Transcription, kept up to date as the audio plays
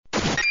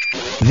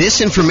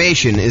This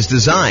information is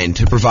designed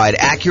to provide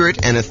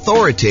accurate and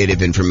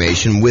authoritative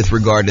information with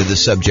regard to the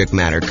subject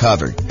matter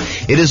covered.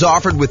 It is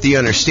offered with the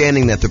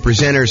understanding that the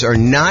presenters are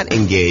not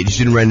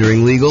engaged in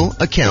rendering legal,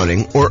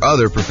 accounting, or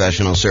other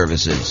professional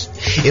services.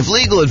 If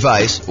legal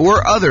advice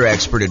or other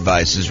expert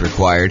advice is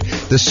required,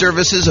 the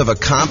services of a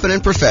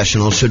competent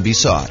professional should be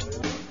sought.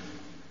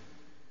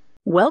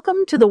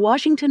 Welcome to the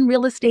Washington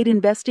Real Estate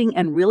Investing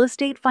and Real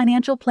Estate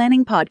Financial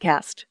Planning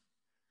Podcast.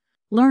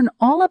 Learn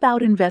all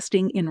about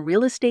investing in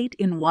real estate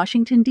in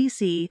Washington,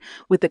 D.C.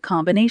 with the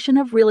combination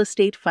of real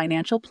estate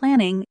financial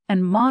planning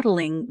and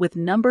modeling with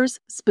numbers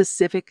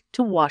specific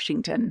to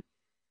Washington.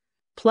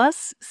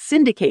 Plus,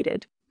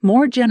 syndicated,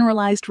 more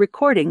generalized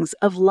recordings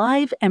of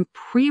live and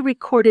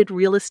pre-recorded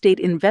real estate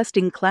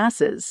investing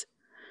classes,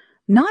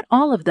 not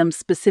all of them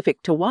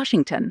specific to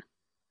Washington.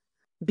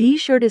 Be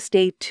sure to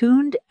stay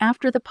tuned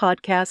after the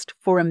podcast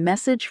for a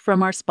message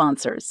from our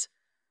sponsors.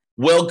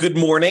 Well, good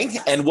morning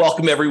and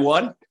welcome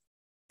everyone.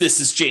 This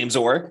is James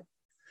Orr,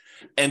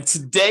 and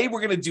today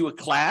we're going to do a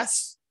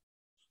class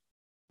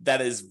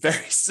that is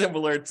very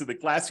similar to the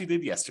class we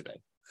did yesterday.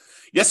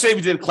 Yesterday,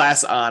 we did a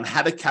class on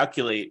how to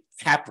calculate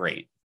cap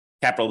rate,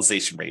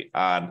 capitalization rate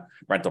on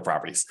rental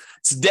properties.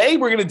 Today,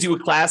 we're going to do a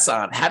class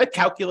on how to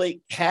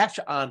calculate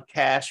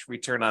cash-on-cash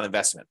return on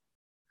investment.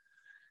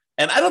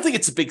 And I don't think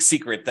it's a big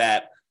secret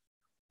that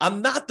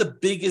I'm not the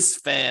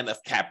biggest fan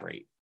of cap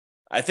rate.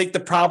 I think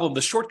the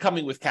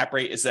shortcoming with cap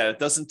rate is that it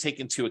doesn't take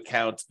into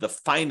account the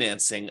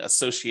financing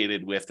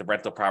associated with the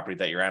rental property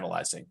that you're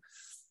analyzing.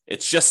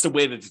 It's just a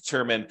way to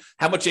determine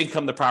how much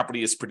income the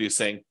property is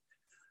producing,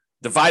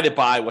 divided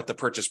by what the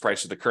purchase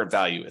price or the current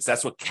value is.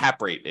 That's what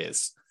cap rate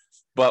is.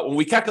 But when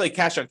we calculate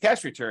cash on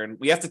cash return,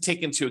 we have to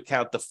take into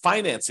account the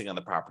financing on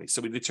the property.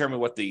 So we determine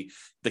what the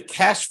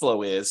cash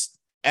flow is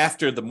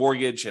after the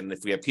mortgage and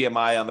if we have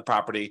PMI on the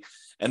property.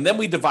 And then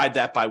we divide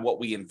that by what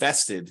we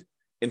invested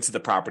into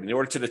the property in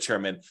order to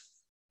determine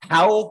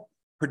how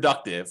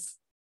productive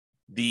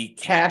the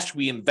cash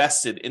we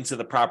invested into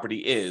the property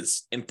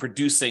is in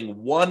producing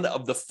one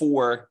of the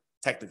four,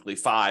 technically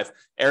five,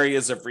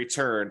 areas of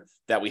return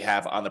that we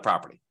have on the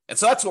property. And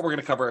so that's what we're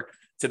going to cover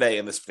today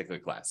in this particular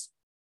class,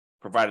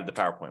 provided the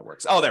PowerPoint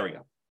works. Oh, there we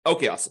go.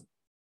 Okay, awesome.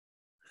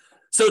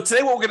 So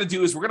today what we're going to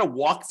do is we're going to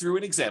walk through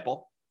an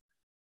example,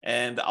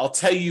 and I'll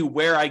tell you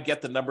where I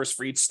get the numbers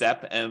for each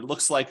step. And it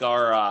looks like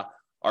our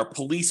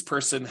police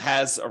person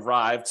has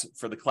arrived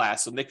for the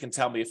class, so Nick can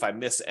tell me if I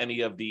miss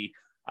any of the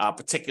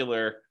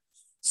particular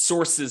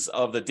sources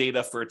of the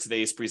data for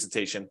today's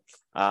presentation.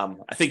 I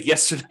think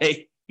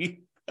yesterday,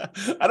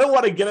 I don't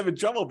want to get him in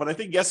trouble, but I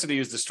think yesterday he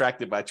was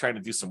distracted by trying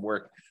to do some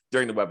work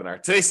during the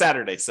webinar. Today's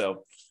Saturday,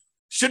 so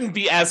shouldn't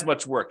be as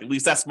much work. At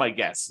least that's my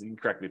guess. You can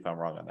correct me if I'm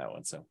wrong on that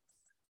one. So,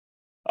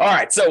 all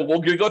right, so we're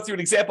going to go through an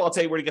example. I'll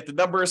tell you where to get the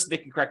numbers.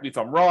 Nick can correct me if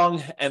I'm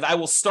wrong. And I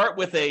will start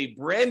with a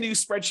brand new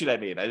spreadsheet I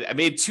made. I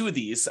made two of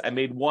these. I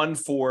made one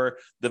for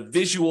the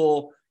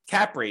visual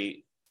cap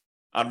rate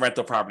on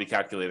rental property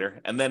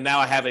calculator. And then now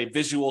I have a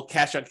visual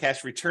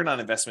cash-on-cash return on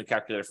investment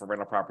calculator for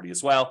rental property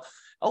as well.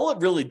 All it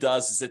really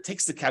does is it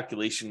takes the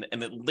calculation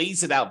and it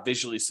lays it out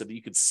visually so that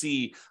you could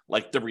see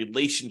like the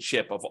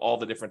relationship of all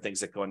the different things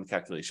that go in the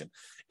calculation.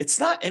 It's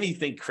not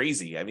anything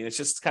crazy. I mean, it's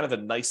just kind of a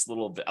nice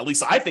little, at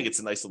least I think it's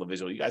a nice little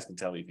visual. You guys can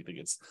tell me if you think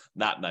it's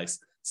not nice.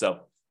 So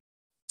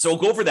we'll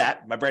go over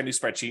that, my brand new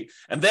spreadsheet.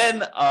 And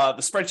then the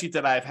spreadsheet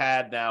that I've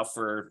had now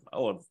for,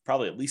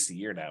 probably at least a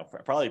year now.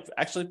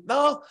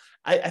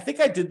 I think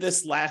I did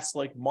this last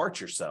like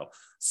March or so.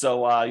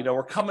 So,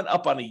 we're coming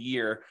up on a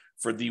year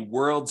for the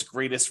world's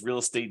greatest real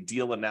estate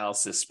deal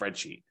analysis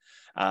spreadsheet.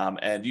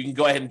 And you can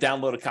go ahead and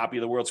download a copy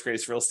of the world's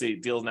greatest real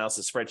estate deal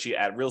analysis spreadsheet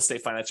at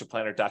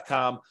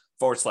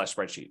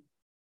realestatefinancialplanner.com/spreadsheet.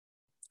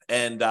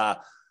 And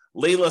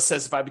Layla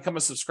says, if I become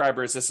a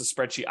subscriber, is this a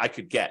spreadsheet I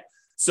could get?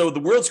 So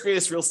the world's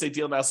greatest real estate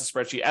deal analysis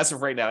spreadsheet, as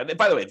of right now, and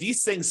by the way,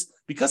 these things,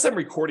 because I'm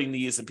recording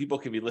these and people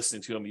can be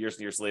listening to them years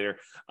and years later,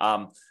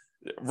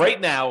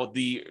 right now,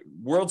 the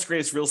world's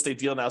greatest real estate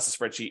deal analysis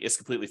spreadsheet is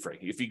completely free.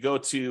 If you go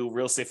to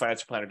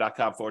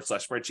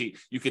realestatefinancialplanner.com/spreadsheet,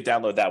 you could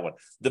download that one.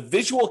 The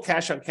visual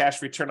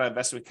cash-on-cash return on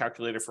investment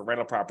calculator for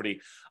rental property,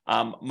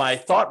 my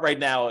thought right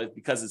now, is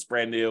because it's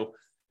brand new,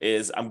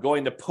 is I'm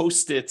going to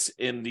post it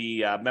in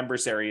the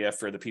members area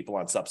for the people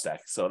on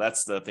Substack. So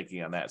that's the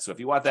thinking on that. So if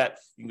you want that,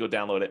 you can go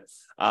download it.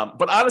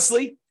 But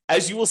honestly,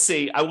 as you will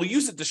see, I will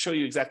use it to show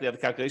you exactly how the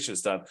calculation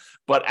is done.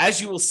 But as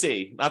you will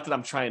see, not that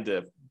I'm trying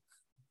to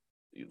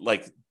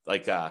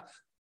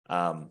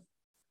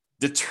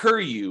deter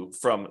you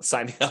from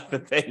signing up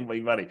and paying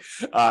me money.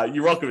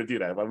 You're welcome to do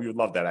that. We would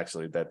love that,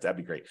 actually. That'd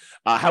be great.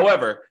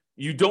 However,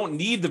 you don't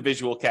need the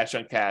visual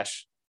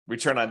cash-on-cash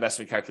return on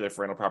investment calculator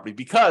for rental property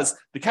because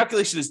the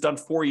calculation is done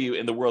for you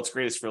in the world's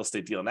greatest real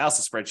estate deal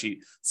analysis spreadsheet.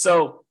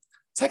 So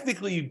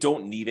technically, you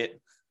don't need it,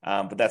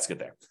 but that's good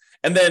there.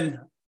 And then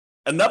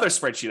another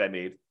spreadsheet I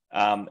made,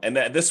 and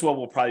this one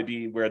will probably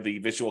be where the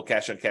visual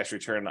cash-on-cash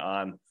return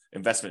on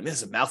investment.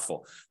 This is a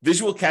mouthful.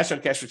 Visual cash on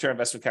cash return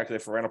investment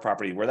calculator for rental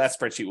property, where that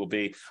spreadsheet will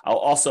be. I'll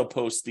also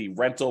post the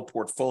rental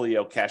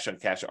portfolio cash on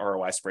cash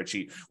ROI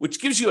spreadsheet,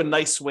 which gives you a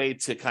nice way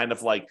to kind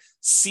of like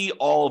see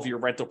all of your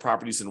rental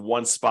properties in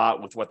one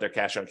spot with what their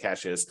cash on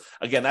cash is.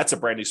 Again, that's a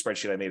brand new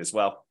spreadsheet I made as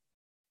well.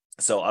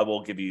 So I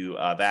will give you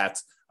that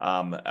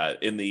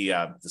in the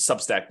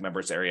Substack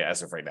members area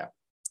as of right now.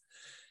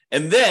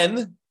 And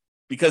then,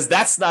 because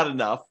that's not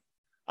enough,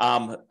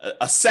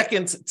 a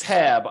second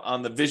tab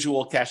on the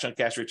visual cash on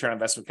cash return on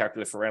investment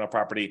calculator for rental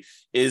property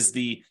is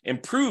the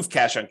improved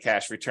cash on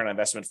cash return on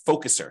investment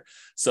focuser.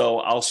 So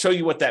I'll show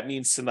you what that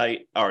means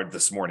tonight, or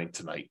this morning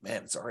tonight.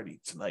 Man, it's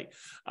already tonight.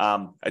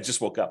 I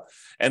just woke up.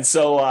 And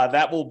so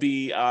that will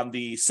be on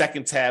the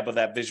second tab of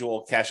that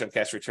visual cash on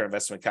cash return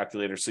investment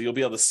calculator. So you'll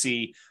be able to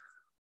see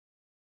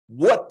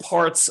what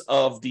parts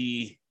of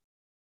the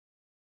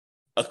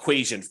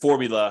equation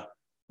formula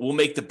will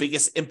make the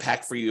biggest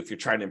impact for you if you're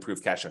trying to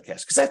improve cash on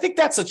cash. Because I think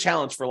that's a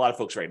challenge for a lot of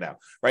folks right now,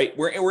 right?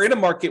 We're in a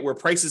market where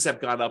prices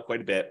have gone up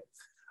quite a bit.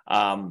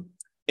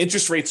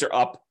 Interest rates are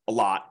up a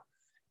lot.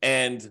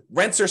 And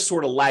rents are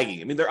sort of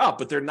lagging. I mean, they're up,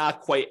 but they're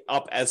not quite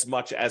up as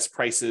much as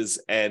prices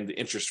and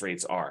interest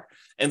rates are.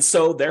 And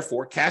so,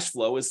 therefore, cash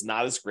flow is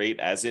not as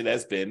great as it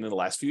has been in the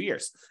last few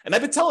years. And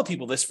I've been telling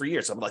people this for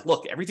years. I'm like,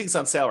 look, everything's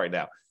on sale right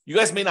now. You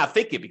guys may not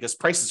think it because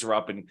prices are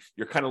up and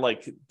you're kind of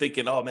like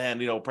thinking, oh, man,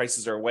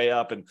 prices are way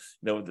up and,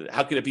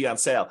 how can it be on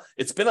sale?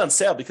 It's been on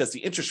sale because the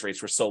interest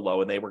rates were so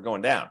low and they were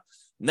going down.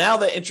 Now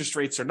that interest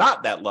rates are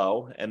not that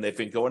low and they've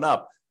been going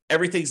up,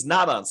 everything's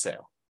not on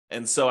sale.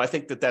 And so I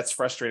think that that's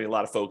frustrating a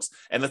lot of folks.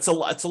 And it's a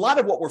lot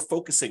of what we're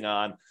focusing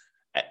on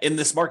in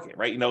this market,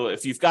 right?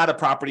 If you've got a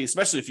property,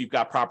 especially if you've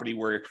got property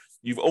where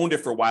you've owned it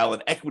for a while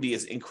and equity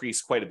has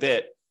increased quite a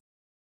bit,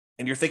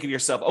 and you're thinking to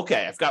yourself,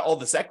 okay, I've got all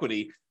this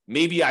equity,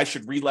 maybe I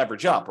should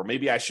re-leverage up, or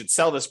maybe I should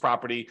sell this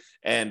property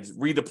and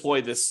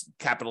redeploy this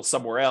capital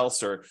somewhere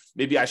else, or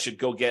maybe I should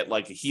go get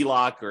like a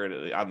HELOC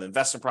or on the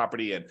investment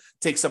property and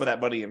take some of that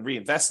money and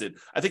reinvest it.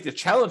 I think the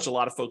challenge a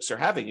lot of folks are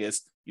having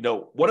is,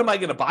 what am I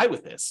going to buy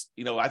with this?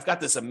 I've got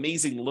this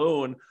amazing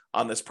loan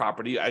on this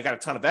property. I got a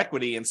ton of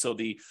equity. And so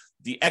the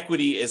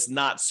equity is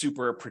not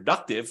super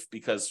productive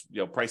because,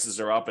 prices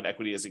are up and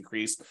equity has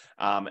increased.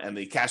 And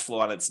the cash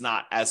flow on it's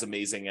not as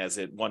amazing as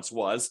it once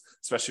was,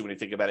 especially when you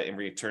think about it in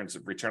return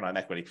on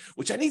equity,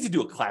 which I need to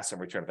do a class on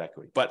return of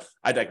equity, but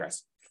I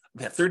digress.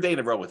 Man, third day in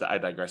a row with the I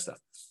digress stuff.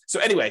 So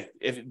anyway,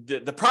 if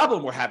the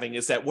problem we're having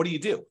is that what do?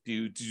 Do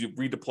you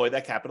redeploy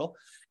that capital?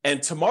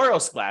 And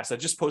tomorrow's class, I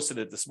just posted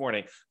it this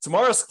morning.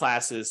 Tomorrow's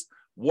class is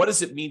what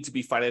does it mean to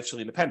be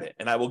financially independent?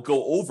 And I will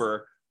go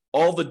over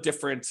all the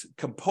different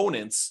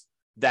components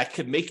that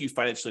could make you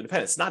financially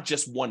independent. It's not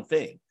just one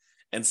thing.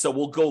 And so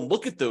we'll go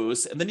look at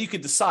those and then you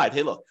can decide,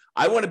 hey, look,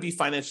 I want to be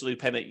financially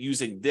independent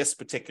using this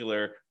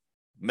particular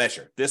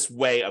measure, this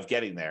way of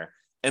getting there.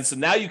 And so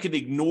now you can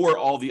ignore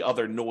all the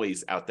other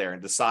noise out there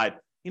and decide,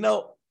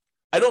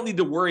 I don't need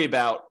to worry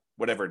about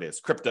whatever it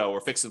is, crypto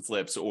or fix and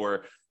flips,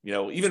 or,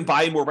 even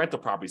buying more rental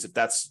properties. If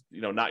that's,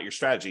 not your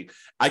strategy,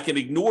 I can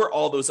ignore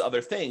all those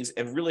other things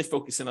and really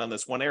focus in on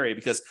this one area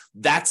because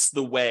that's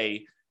the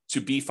way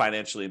to be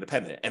financially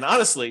independent. And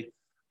honestly,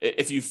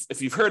 if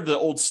you've heard the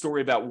old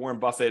story about Warren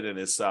Buffett and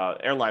his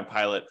airline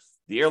pilot,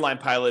 the airline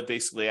pilot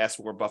basically asked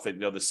Warren Buffett,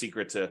 the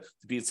secret to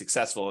being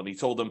successful. And he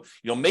told him,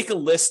 make a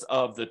list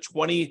of the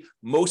 20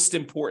 most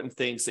important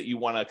things that you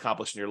want to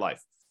accomplish in your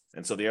life.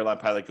 And so the airline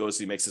pilot goes,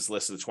 he makes this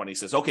list of the 20, he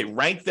says, okay,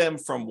 rank them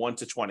from 1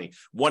 to 20,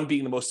 1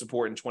 being the most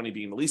important, 20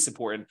 being the least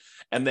important.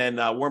 And then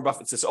Warren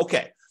Buffett says,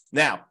 okay,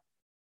 now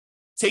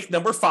take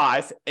number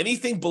 5,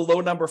 anything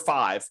below number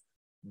 5,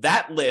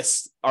 that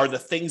list are the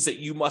things that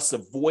you must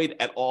avoid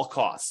at all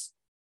costs.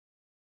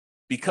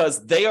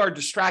 Because they are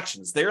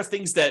distractions. They are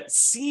things that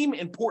seem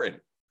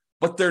important,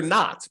 but they're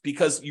not,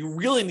 because you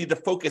really need to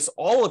focus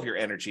all of your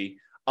energy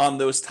on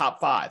those top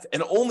 5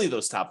 and only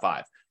those top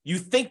 5. You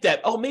think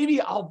that, oh,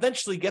 maybe I'll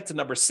eventually get to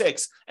number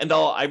 6 and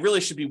I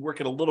really should be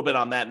working a little bit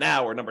on that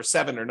now, or number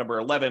 7 or number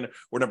 11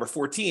 or number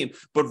 14.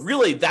 But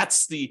really,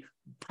 that's the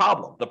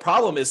problem. The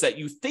problem is that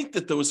you think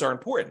that those are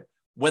important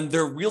when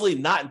they're really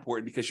not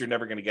important because you're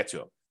never going to get to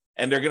them.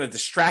 And they're going to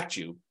distract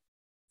you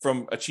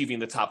from achieving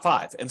the top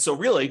 5. And so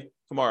really,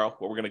 tomorrow,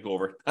 what we're going to go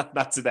over,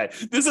 not today,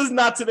 this is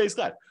not today's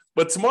class,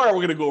 but tomorrow we're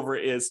going to go over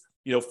is,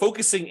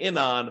 focusing in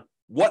on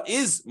what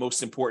is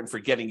most important for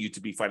getting you to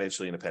be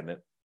financially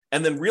independent.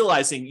 And then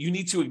realizing you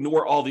need to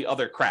ignore all the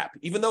other crap,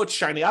 even though it's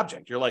shiny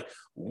object. You're like,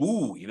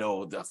 ooh,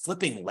 the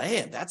flipping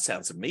land, that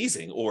sounds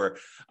amazing. Or,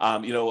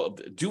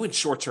 doing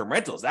short-term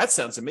rentals, that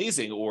sounds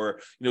amazing.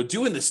 Or,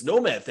 doing this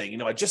nomad thing,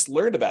 I just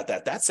learned about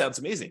that. That sounds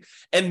amazing.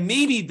 And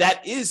maybe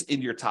that is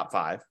in your top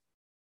 5.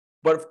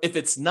 But if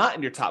it's not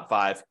in your top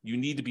 5, you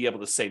need to be able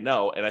to say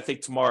no. And I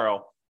think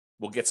tomorrow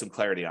we'll get some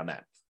clarity on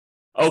that.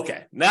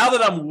 Okay, now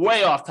that I'm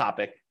way off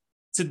topic,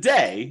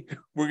 today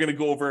we're going to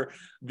go over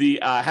the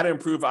how to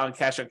improve on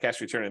cash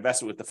return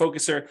investment with the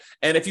focuser.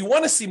 And if you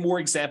want to see more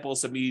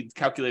examples of me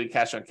calculating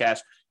cash on cash,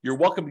 you're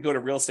welcome to go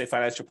to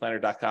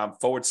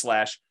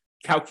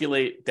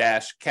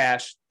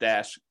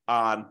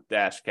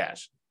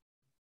realestatefinancialplanner.com/calculate-cash-on-cash.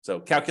 So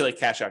calculate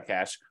cash on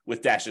cash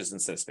with dashes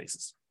instead of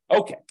spaces.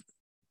 Okay.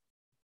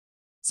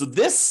 So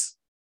this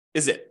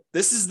is it.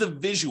 This is the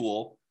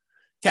visual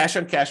cash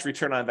on cash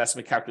return on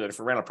investment calculator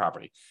for rental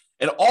property.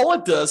 And all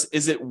it does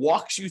is it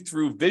walks you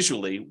through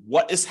visually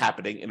what is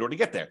happening in order to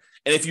get there.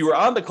 And if you were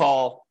on the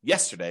call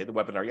yesterday, the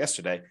webinar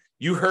yesterday,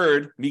 you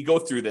heard me go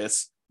through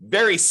this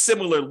very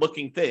similar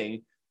looking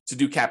thing to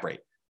do cap rate.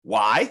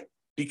 Why?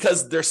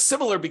 Because they're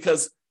similar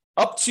because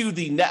up to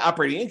the net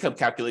operating income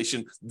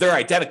calculation, they're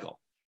identical.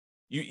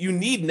 You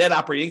need net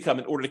operating income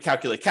in order to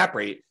calculate cap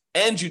rate,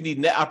 and you need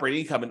net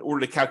operating income in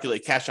order to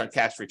calculate cash on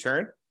cash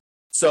return.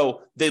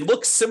 So they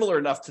look similar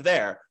enough to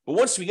there, but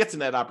once we get to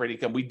net operating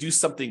income, we do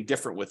something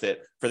different with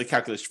it for the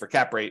calculation for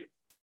cap rate.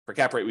 For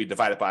cap rate, we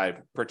divide it by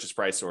purchase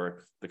price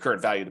or the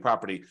current value of the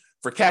property.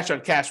 For cash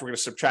on cash, we're going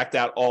to subtract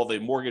out all the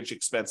mortgage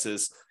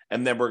expenses,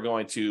 and then we're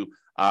going to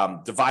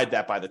divide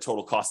that by the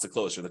total cost to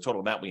close, or the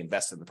total amount we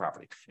invest in the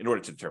property in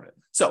order to determine it.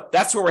 So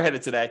that's where we're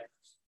headed today.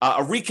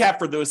 A recap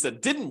for those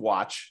that didn't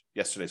watch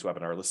yesterday's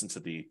webinar or listen to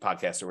the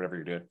podcast or whatever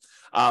you're doing.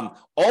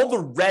 All the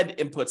red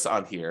inputs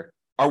on here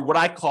are what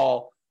I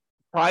call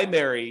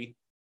primary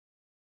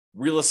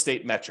real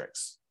estate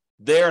metrics.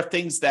 They are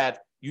things that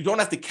you don't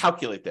have to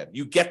calculate them.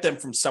 You get them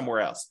from somewhere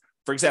else.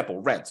 For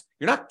example, rent.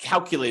 You're not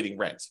calculating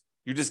rent.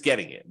 You're just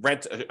getting it.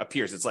 Rent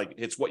appears.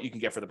 It's what you can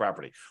get for the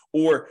property.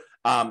 Or,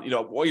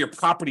 what your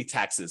property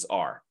taxes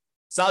are.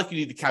 It's not like you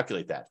need to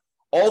calculate that.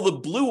 All the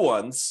blue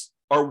ones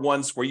are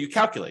ones where you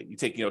calculate. You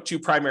take, two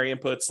primary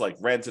inputs like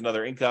rent and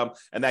other income,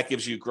 and that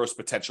gives you gross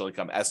potential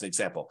income as an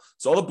example.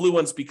 So all the blue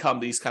ones become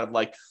these kind of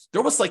like, they're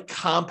almost like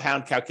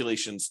compound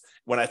calculations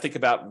when I think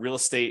about real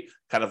estate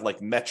kind of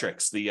like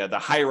metrics, the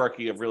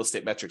hierarchy of real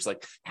estate metrics,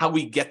 like how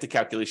we get the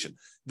calculation.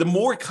 The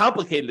more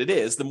complicated it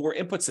is, the more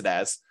inputs it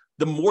has,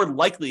 the more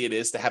likely it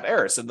is to have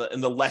errors, and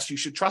the less you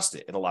should trust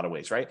it in a lot of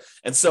ways, right?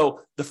 And so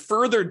the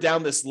further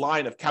down this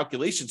line of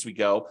calculations we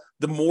go,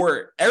 the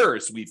more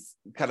errors we've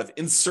kind of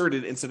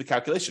inserted into the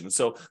calculation. And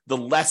so the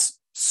less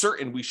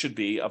certain we should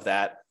be of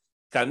that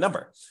kind of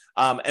number.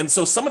 And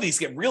so some of these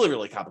get really,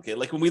 really complicated.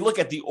 Like when we look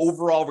at the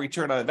overall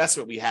return on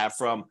investment we have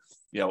from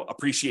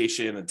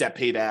appreciation and debt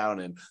pay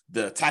down and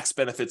the tax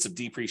benefits of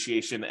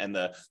depreciation and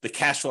the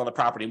cash flow on the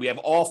property. We have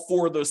all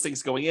four of those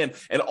things going in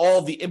and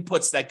all the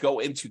inputs that go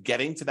into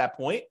getting to that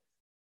point.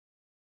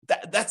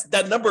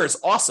 That number is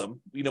awesome.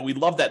 We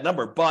love that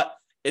number, but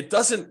it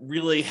doesn't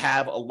really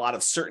have a lot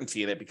of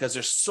certainty in it because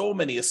there's so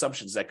many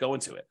assumptions that go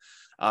into it.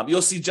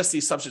 You'll see just the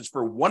assumptions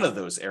for one of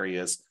those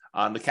areas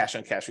on the cash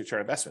on cash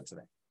return investment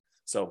today.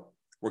 So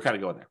we're kind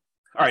of going there.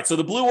 All right. So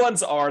the blue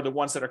ones are the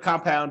ones that are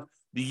compound.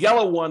 The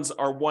yellow ones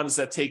are ones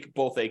that take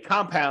both a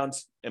compound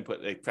and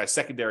put a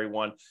secondary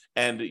one,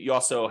 and you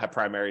also have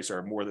primaries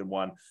or more than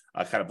one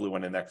kind of blue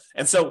one in there.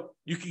 And so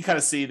you can kind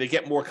of see they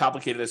get more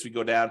complicated as we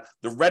go down.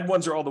 The red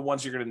ones are all the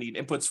ones you're going to need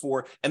inputs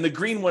for, and the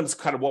green one's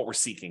kind of what we're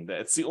seeking.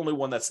 It's the only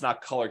one that's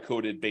not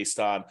color-coded based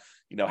on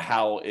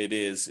how it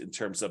is in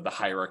terms of the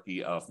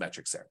hierarchy of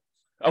metrics there.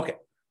 Okay,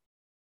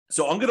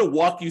 so I'm going to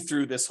walk you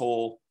through this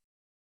whole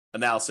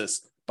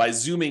analysis by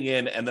zooming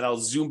in, and then I'll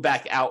zoom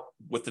back out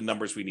with the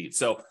numbers we need.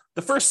 So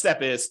the first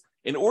step is,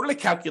 in order to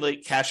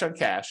calculate cash on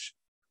cash,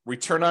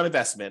 return on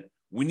investment,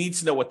 we need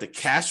to know what the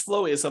cash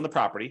flow is on the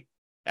property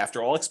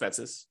after all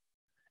expenses,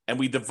 and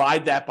we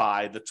divide that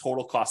by the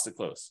total cost to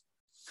close.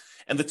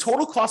 And the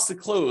total cost to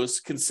close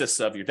consists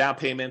of your down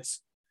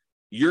payments,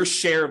 your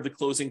share of the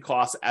closing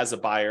costs as a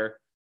buyer,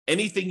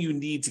 anything you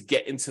need to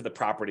get into the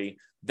property,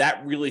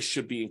 that really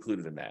should be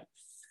included in that.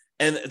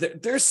 And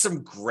there's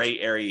some gray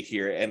area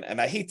here, and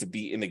I hate to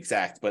be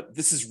inexact, but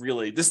this is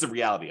the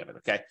reality of it,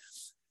 okay?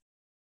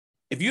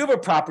 If you have a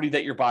property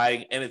that you're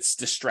buying and it's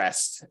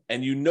distressed,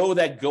 and you know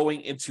that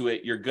going into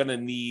it, you're going to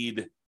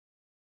need,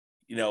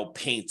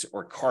 paint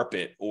or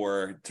carpet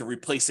or to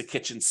replace a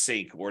kitchen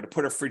sink or to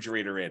put a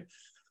refrigerator in,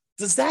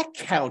 does that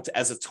count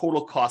as a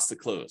total cost to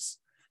close?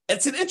 And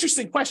it's an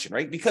interesting question,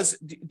 right? Because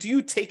do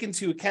you take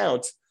into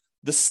account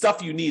the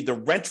stuff you need, the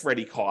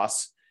rent-ready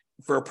costs,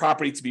 for a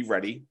property to be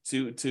ready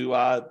to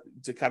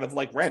kind of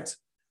like rent?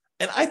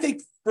 And I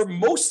think for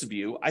most of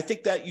you, I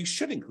think that you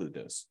should include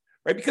those,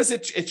 right? Because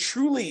it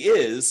truly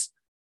is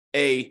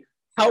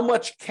how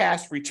much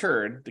cash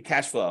return, the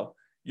cash flow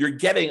you're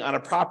getting on a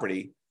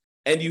property,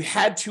 and you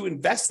had to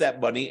invest that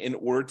money in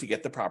order to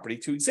get the property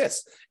to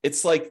exist.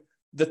 It's like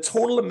the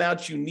total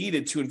amount you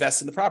needed to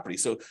invest in the property.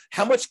 So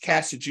how much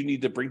cash did you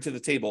need to bring to the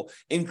table,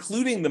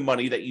 including the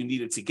money that you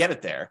needed to get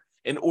it there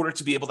in order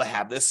to be able to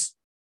have this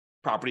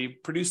property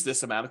produce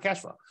this amount of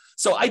cash flow?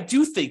 So I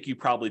do think you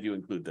probably do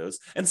include those.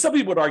 And some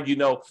people would argue,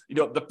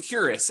 the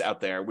purists out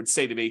there would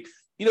say to me,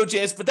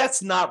 James, but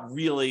that's not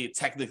really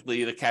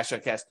technically the cash on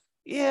cash.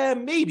 Yeah,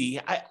 maybe.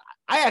 I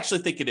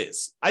actually think it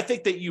is. I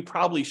think that you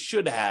probably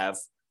should have,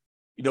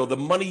 the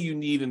money you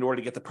need in order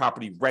to get the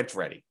property rent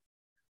ready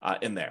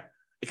in there.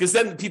 Because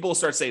then people will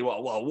start saying,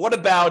 well, what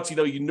about,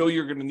 you're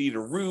going to need a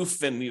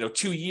roof in,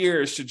 2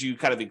 years. Should you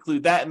kind of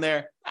include that in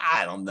there?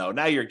 I don't know.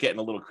 Now you're getting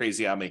a little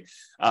crazy on me.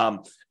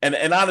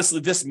 And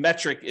honestly, this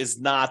metric is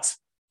not,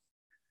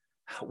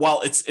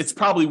 while it's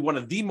probably one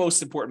of the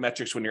most important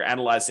metrics when you're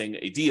analyzing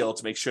a deal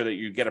to make sure that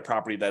you get a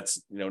property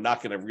that's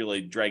not going to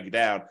really drag you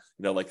down,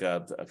 like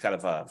a kind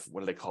of a,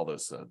 what do they call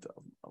those?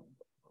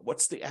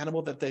 What's the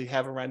animal that they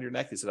have around your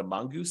neck? Is it a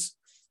mongoose?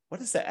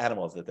 What is the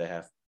animal that they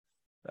have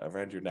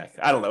around your neck?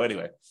 I don't know.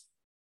 Anyway,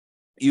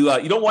 you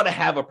don't want to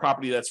have a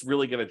property that's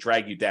really going to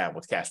drag you down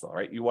with cash flow,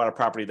 right? You want a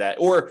property that,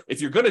 or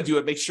if you're going to do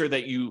it, make sure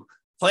that you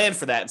plan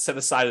for that and set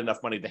aside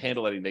enough money to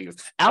handle any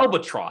negatives.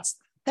 Albatross.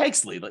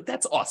 Thanks, Lee. Like,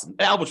 that's awesome.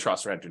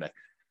 Albatross around your neck.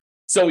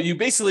 So you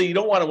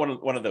don't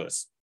want one of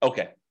those.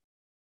 Okay.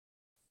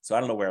 So I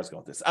don't know where I was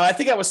going with this. I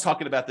think I was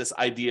talking about this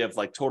idea of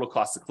like total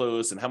cost to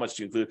close and how much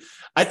do you include.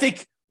 I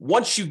think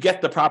once you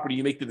get the property,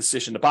 you make the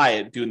decision to buy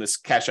it, doing this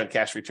cash on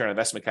cash return on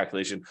investment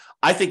calculation.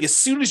 I think as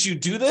soon as you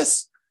do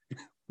this,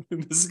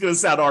 this is going to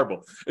sound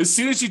horrible. As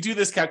soon as you do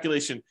this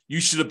calculation, you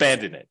should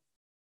abandon it,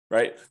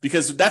 right?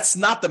 Because that's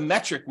not the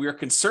metric we are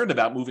concerned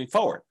about moving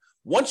forward.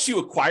 Once you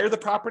acquire the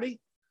property,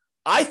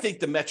 I think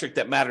the metric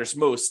that matters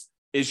most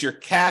is your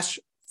cash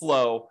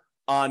flow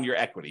on your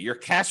equity, your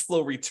cash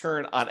flow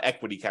return on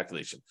equity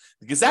calculation,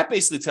 because that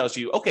basically tells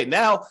you, okay,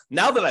 now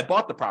that I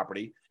bought the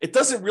property, it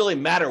doesn't really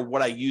matter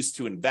what I use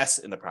to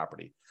invest in the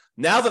property.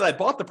 Now that I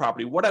bought the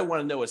property, what I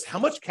want to know is how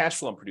much cash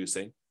flow I'm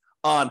producing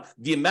on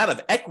the amount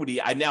of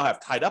equity I now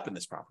have tied up in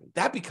this property.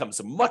 That becomes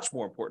a much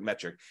more important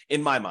metric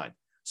in my mind.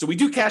 So we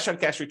do cash on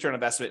cash return on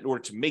investment in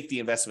order to make the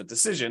investment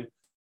decision.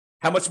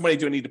 How much money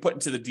do I need to put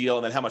into the deal?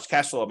 And then how much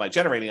cash flow am I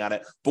generating on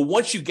it? But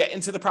once you get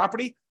into the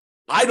property,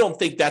 I don't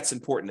think that's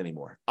important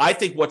anymore. I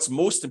think what's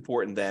most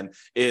important then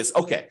is,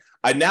 okay,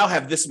 I now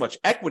have this much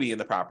equity in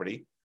the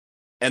property,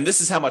 and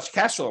this is how much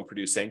cash flow I'm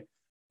producing.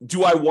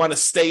 Do I want to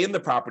stay in the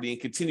property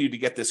and continue to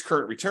get this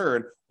current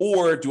return?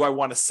 Or do I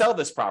want to sell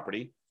this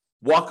property,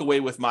 walk away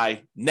with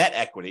my net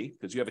equity,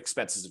 because you have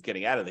expenses of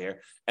getting out of there,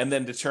 and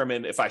then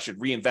determine if I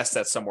should reinvest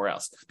that somewhere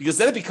else? Because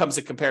then it becomes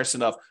a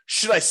comparison of,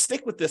 should I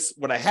stick with this,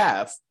 what I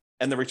have,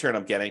 and the return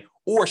I'm getting,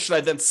 or should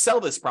I then sell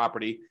this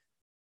property,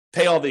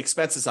 pay all the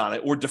expenses on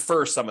it, or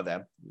defer some of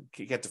them?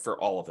 You can't defer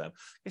all of them.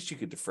 I guess you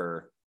could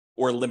defer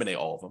or eliminate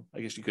all of them.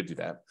 I guess you could do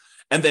that.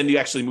 And then you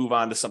actually move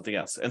on to something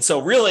else. And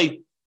so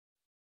really,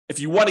 if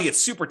you want to get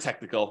super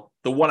technical,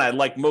 the one I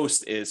like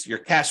most is your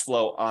cash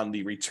flow on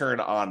the return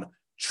on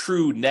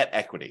true net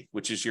equity,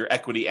 which is your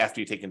equity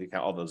after you take into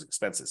account all those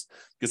expenses,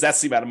 because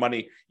that's the amount of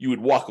money you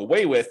would walk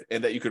away with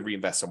and that you could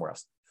reinvest somewhere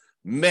else.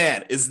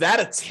 Man, is that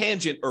a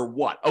tangent or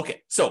what?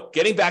 Okay, so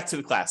getting back to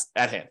the class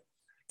at hand.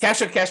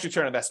 Cash on cash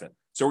return on investment.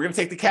 So we're going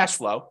to take the cash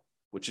flow,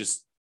 which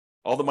is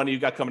all the money you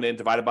got coming in,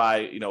 divided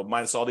by,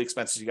 minus all the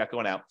expenses you got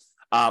going out,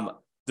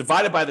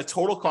 divided by the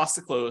total cost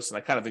to close. And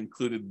I kind of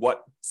included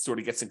what sort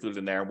of gets included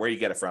in there and where you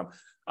get it from.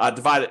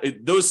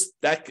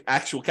 That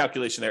actual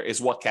calculation there is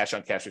what cash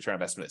on cash return on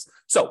investment is.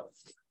 So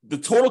the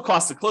total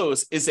cost to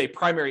close is a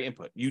primary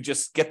input. You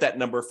just get that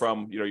number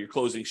from, your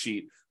closing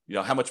sheet,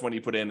 how much money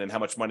you put in and how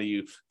much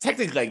money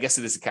technically, I guess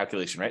it is a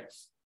calculation, right?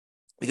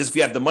 Because if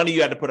you have the money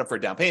you had to put up for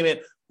a down payment,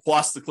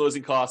 plus the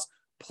closing costs,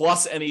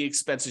 plus any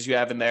expenses you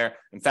have in there.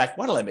 In fact,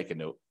 why don't I make a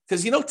note?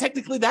 Because,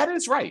 technically that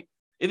is right.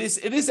 It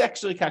is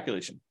actually a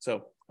calculation.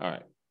 So, all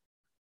right.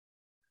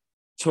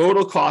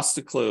 Total cost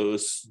to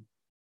close.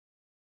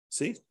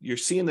 See, you're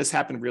seeing this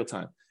happen in real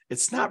time.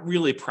 It's not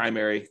really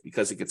primary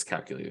because it gets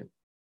calculated.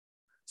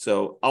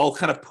 So I'll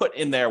kind of put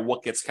in there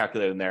what gets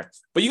calculated in there,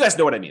 but you guys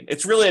know what I mean.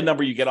 It's really a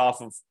number you get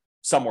off of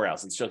somewhere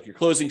else. It's just your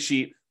closing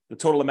sheet, the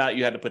total amount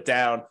you had to put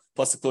down,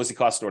 plus the closing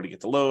costs in order to get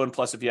the loan,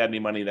 plus if you had any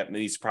money that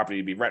needs property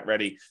to be rent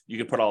ready, you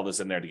can put all this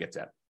in there to get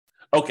that.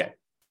 Okay.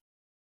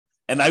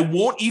 And I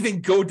won't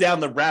even go down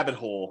the rabbit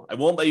hole. I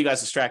won't let you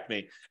guys distract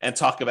me and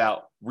talk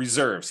about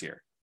reserves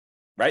here,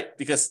 right?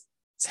 Because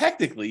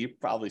technically, you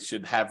probably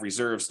should have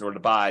reserves in order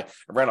to buy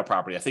a rental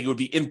property. I think it would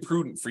be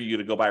imprudent for you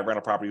to go buy a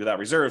rental property without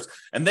reserves.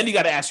 And then you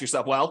got to ask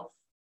yourself, well,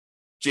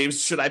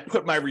 James, should I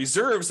put my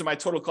reserves in my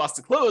total cost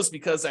to close?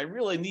 Because I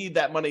really need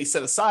that money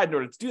set aside in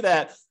order to do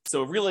that.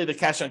 So really the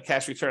cash on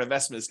cash return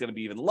investment is going to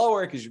be even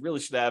lower because you really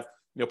should have,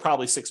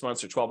 probably 6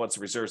 months or 12 months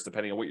of reserves,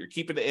 depending on what you're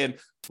keeping it in,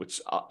 which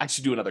I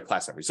should do another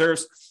class on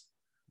reserves.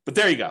 But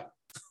there you go.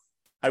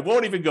 I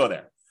won't even go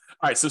there.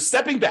 All right, so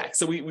stepping back.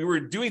 So we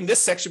were doing this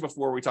section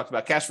before where we talked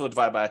about cash flow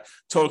divided by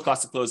total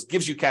cost to close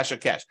gives you cash on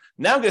cash.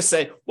 Now I'm going to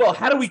say, well,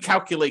 how do we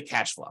calculate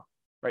cash flow,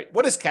 right?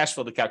 What does cash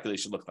flow, the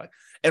calculation look like?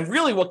 And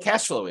really what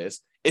cash flow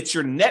is, it's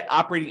your net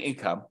operating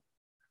income,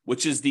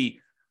 which is the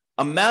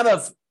amount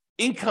of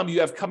income you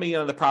have coming in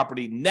on the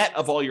property, net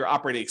of all your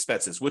operating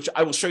expenses, which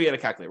I will show you how to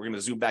calculate. We're going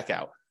to zoom back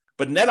out.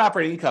 But net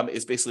operating income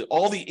is basically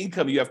all the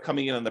income you have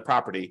coming in on the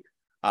property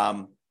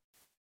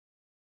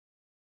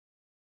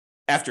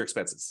after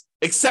expenses,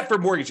 except for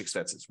mortgage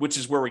expenses, which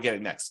is where we're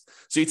getting next.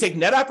 So you take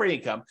net operating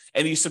income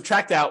and you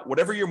subtract out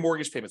whatever your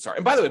mortgage payments are.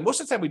 And by the way,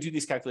 most of the time we do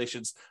these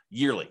calculations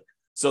yearly.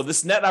 So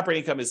this net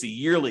operating income is the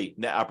yearly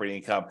net operating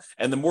income,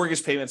 and the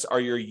mortgage payments are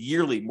your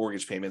yearly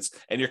mortgage payments,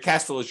 and your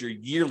cash flow is your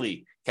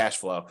yearly cash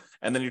flow.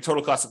 And then your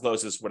total cost of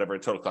close is whatever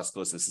total cost of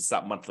close is. It's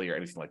not monthly or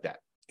anything like that.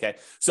 Okay.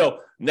 So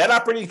net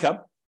operating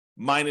income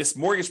minus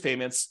mortgage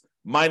payments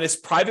minus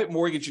private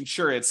mortgage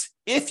insurance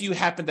if you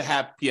happen to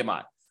have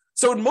PMI.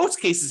 So in most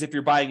cases, if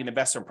you're buying an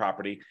investment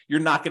property, you're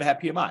not going to have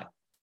PMI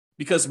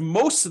because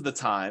most of the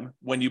time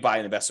when you buy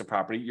an investment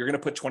property, you're going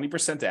to put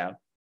 20% down,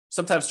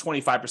 sometimes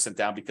 25%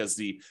 down because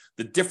the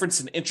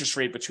difference in interest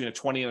rate between a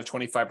 20 and a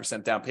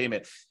 25% down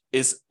payment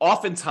is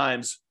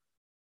oftentimes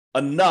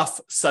enough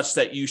such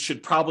that you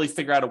should probably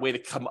figure out a way to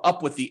come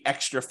up with the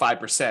extra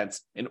 5%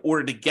 in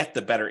order to get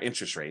the better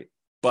interest rate.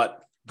 But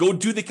go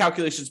do the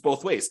calculations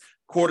both ways.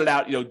 Quote it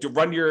out, to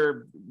run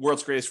your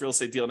world's greatest real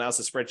estate deal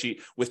analysis spreadsheet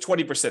with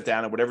 20%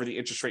 down and whatever the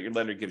interest rate your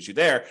lender gives you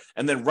there,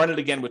 and then run it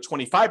again with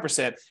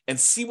 25% and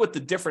see what the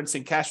difference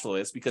in cash flow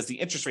is because the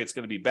interest rate is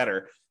going to be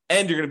better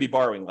and you're going to be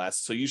borrowing less.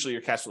 So usually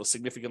your cash flow is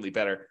significantly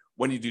better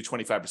when you do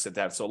 25%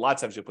 down. So a lot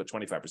of times you'll put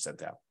 25%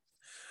 down.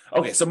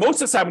 Okay, so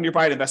most of the time when you're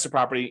buying an investment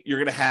property, you're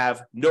going to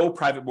have no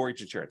private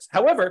mortgage insurance.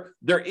 However,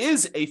 there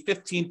is a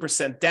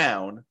 15%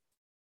 down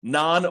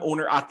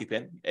non-owner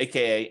occupant,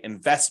 aka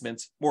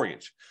investment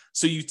mortgage.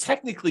 So you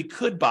technically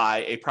could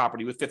buy a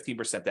property with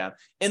 15% down.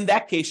 In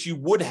that case, you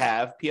would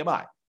have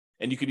PMI.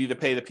 And you could either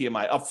pay the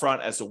PMI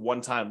upfront as a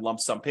one-time lump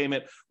sum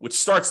payment, which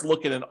starts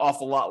looking an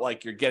awful lot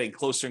like you're getting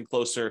closer and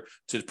closer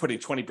to putting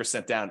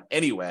 20% down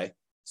anyway.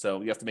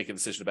 So you have to make a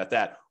decision about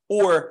that.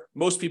 Or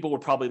most people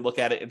would probably look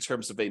at it in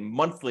terms of a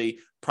monthly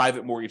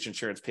private mortgage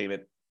insurance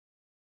payment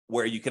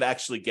where you could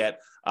actually get,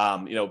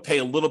 pay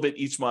a little bit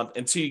each month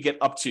until you get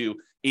up to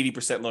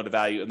 80% loan to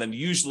value. And then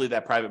usually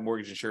that private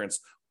mortgage insurance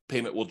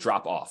payment will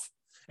drop off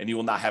and you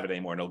will not have it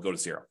anymore and it'll go to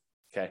zero.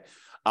 Okay.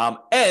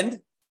 And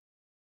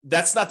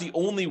that's not the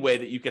only way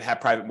that you can have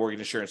private mortgage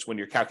insurance when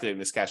you're calculating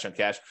this cash on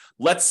cash.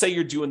 Let's say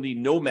you're doing the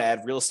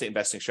nomad real estate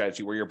investing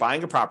strategy where you're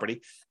buying a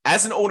property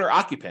as an owner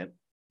occupant.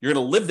 You're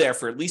going to live there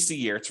for at least a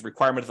year. It's a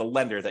requirement of the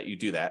lender that you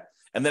do that.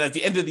 And then at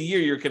the end of the year,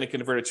 you're going to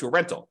convert it to a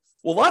rental.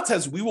 Well, a lot of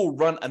times we will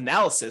run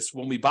analysis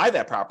when we buy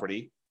that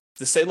property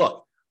to say,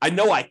 look, I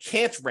know I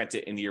can't rent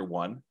it in year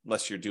one,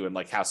 unless you're doing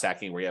like house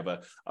hacking where you have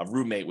a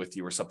roommate with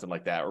you or something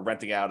like that, or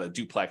renting out a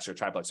duplex or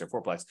triplex or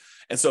fourplex.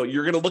 And so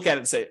you're going to look at it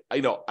and say,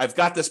 I've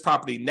got this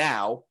property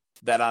now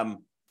that I'm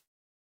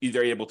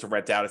either able to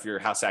rent out if you're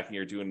house hacking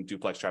or doing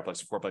duplex,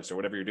 triplex, or fourplex, or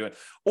whatever you're doing.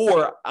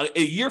 Or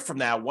a year from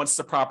now, once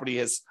the property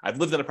I've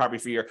lived in a property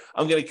for a year,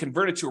 I'm going to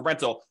convert it to a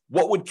rental.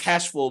 What would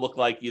cash flow look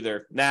like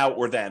either now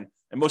or then?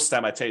 And most of the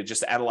time I tell you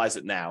just to analyze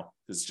it now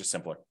because it's just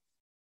simpler.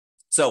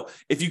 So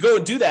if you go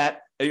and do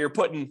that, and you're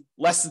putting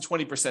less than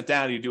 20%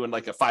 down, you're doing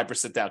like a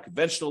 5% down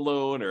conventional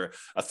loan or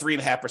a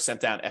 3.5%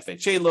 down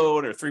FHA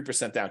loan or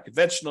 3% down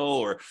conventional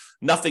or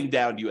nothing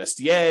down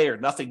USDA or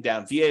nothing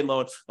down VA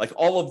loan, like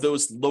all of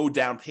those low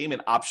down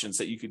payment options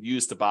that you could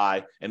use to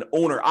buy an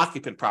owner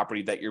occupant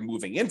property that you're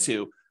moving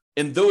into.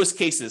 In those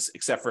cases,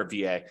 except for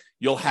VA,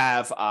 you'll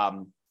have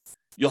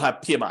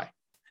PMI.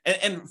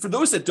 And for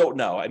those that don't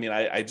know,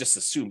 I just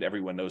assumed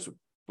everyone knows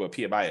what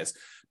PMI is.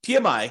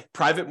 PMI,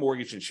 private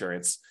mortgage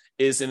insurance,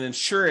 is an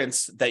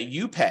insurance that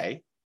you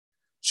pay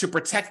to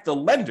protect the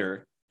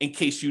lender in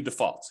case you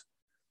default.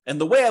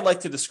 And the way I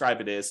like to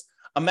describe it is,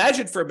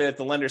 imagine for a minute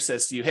the lender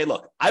says to you, hey,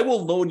 look, I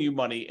will loan you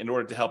money in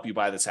order to help you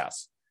buy this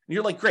house. And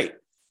you're like, great.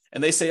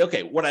 And they say,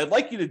 okay, what I'd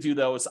like you to do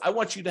though is I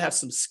want you to have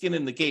some skin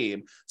in the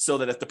game so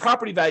that if the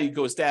property value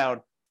goes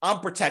down,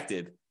 I'm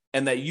protected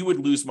and that you would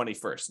lose money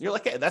first. And you're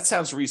like, hey, that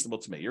sounds reasonable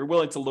to me. You're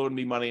willing to loan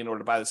me money in order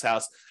to buy this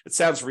house. It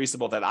sounds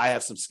reasonable that I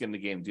have some skin in the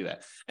game to do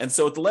that. And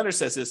so what the lender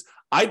says is,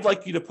 I'd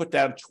like you to put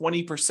down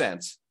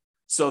 20%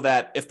 so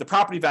that if the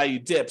property value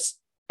dips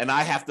and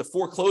I have to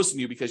foreclose on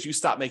you because you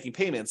stop making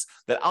payments,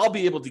 that I'll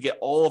be able to get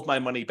all of my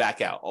money back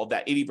out, all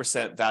that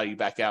 80% value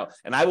back out.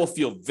 And I will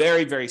feel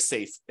very, very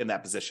safe in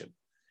that position.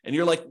 And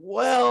you're like,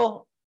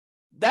 well,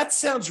 that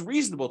sounds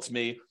reasonable to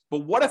me,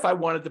 but what if I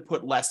wanted to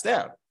put less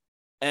down?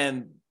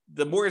 And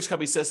the mortgage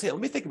company says, hey,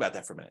 let me think about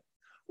that for a minute.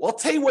 Well, I'll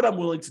tell you what I'm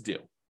willing to do.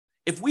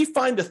 If we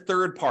find a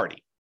third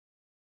party,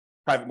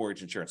 private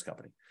mortgage insurance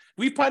company,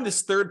 we find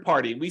this third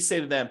party and we say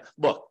to them,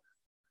 look,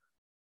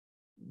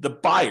 the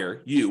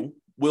buyer, you,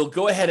 will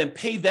go ahead and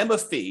pay them a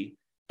fee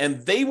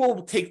and they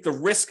will take the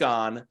risk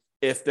on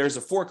if there's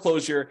a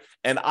foreclosure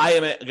and I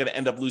am going to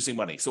end up losing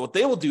money. So what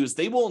they will do is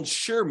they will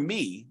insure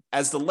me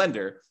as the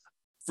lender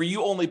for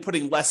you only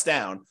putting less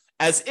down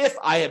as if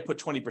I had put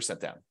 20%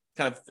 down.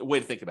 Kind of a way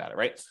to think about it,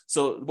 right?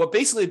 So what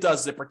basically it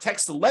does is it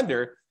protects the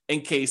lender in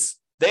case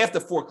they have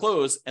to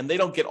foreclose and they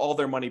don't get all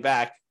their money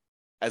back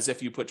as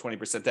if you put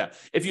 20% down.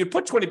 If you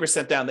put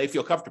 20% down, they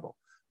feel comfortable.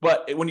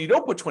 But when you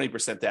don't put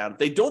 20% down,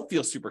 they don't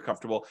feel super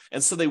comfortable.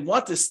 And so they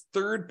want this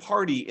third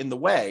party in the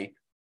way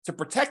to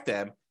protect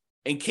them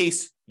in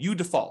case you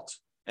default.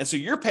 And so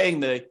you're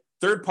paying the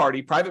third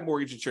party private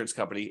mortgage insurance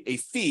company a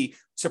fee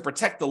to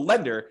protect the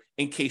lender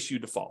in case you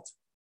default.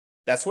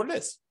 That's what it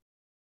is.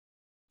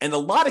 In a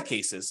lot of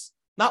cases,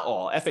 not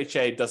all,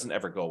 FHA doesn't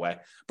ever go away,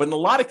 but in a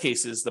lot of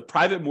cases, the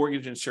private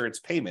mortgage insurance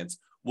payments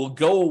will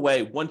go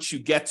away once you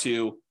get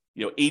to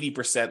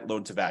 80%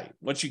 loan to value.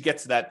 Once you get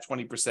to that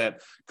 20%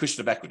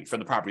 cushion of equity from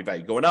the property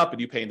value going up and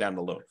you paying down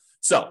the loan.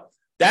 So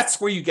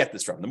That's where you get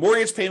this from. The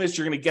mortgage payments,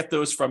 you're going to get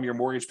those from your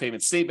mortgage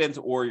payment statement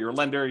or your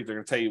lender. They're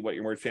going to tell you what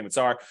your mortgage payments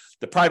are.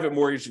 The private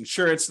mortgage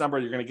insurance number,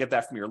 you're going to get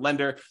that from your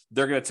lender.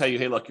 They're going to tell you,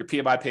 hey, look, your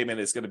PMI payment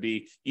is going to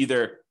be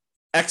either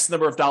X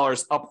number of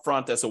dollars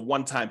upfront as a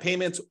one-time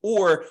payment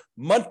or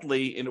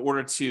monthly in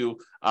order to,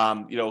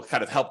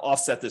 kind of help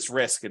offset this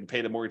risk and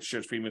pay the mortgage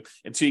insurance premium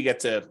until you get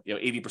to,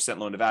 80%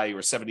 loan to value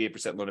or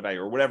 78% loan to value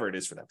or whatever it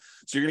is for them.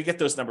 So you're going to get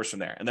those numbers from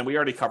there. And then we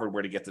already covered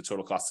where to get the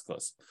total cost to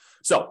close.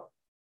 So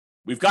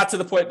we've got to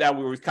the point now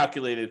where we've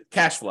calculated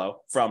cash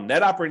flow from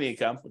net operating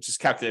income, which is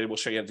calculated. We'll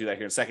show you how to do that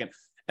here in a second.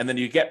 And then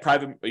you get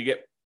private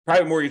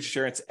mortgage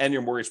insurance and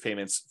your mortgage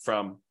payments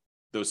from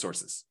those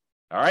sources.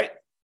 All right.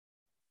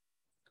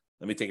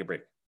 Let me take a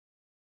break.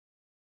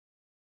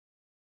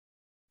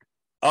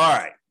 All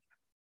right.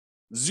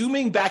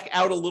 Zooming back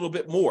out a little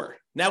bit more.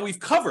 Now we've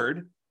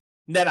covered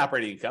net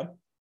operating income.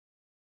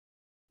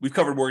 We've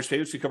covered mortgage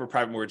payments, we covered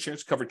private mortgage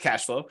insurance, covered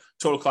cash flow,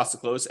 total cost to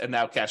close, and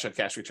now cash on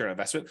cash return on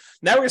investment.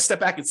 Now we're going to step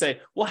back and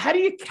say, well, how do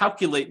you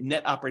calculate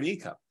net operating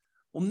income?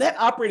 Well, net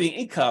operating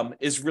income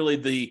is really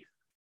the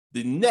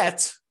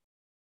net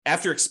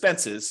after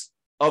expenses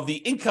of the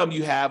income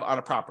you have on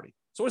a property.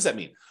 So what does that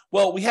mean?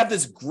 Well, we have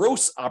this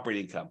gross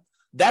operating income.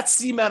 That's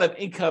the amount of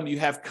income you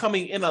have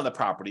coming in on the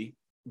property,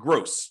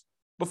 gross,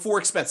 before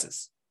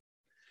expenses.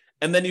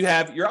 And then you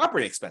have your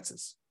operating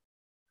expenses.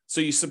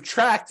 So you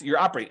subtract your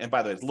operating, and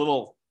by the way,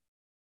 little,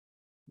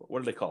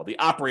 what do they call it? The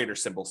operator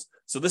symbols.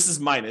 So this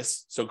is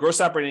minus. So gross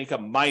operating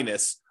income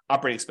minus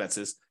operating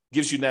expenses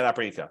gives you net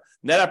operating income.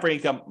 Net operating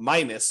income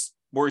minus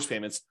mortgage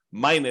payments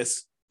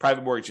minus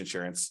private mortgage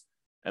insurance,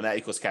 and that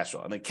equals cash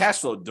flow. And then cash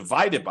flow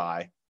divided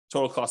by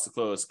total cost to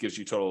close gives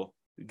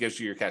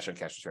you your cash on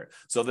cash return.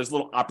 So there's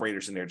little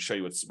operators in there to show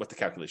you what the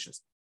calculation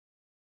is.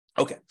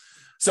 Okay.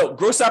 So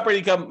gross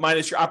operating income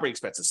minus your operating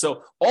expenses.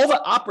 So all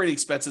the operating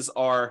expenses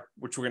are,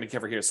 which we're going to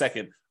cover here in a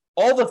second,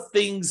 all the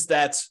things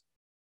that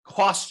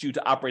cost you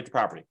to operate the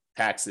property: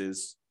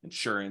 taxes,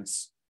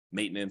 insurance,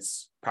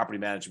 maintenance, property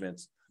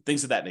management,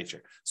 things of that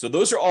nature. So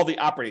those are all the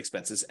operating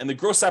expenses. And the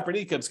gross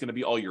operating income is going to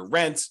be all your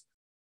rent,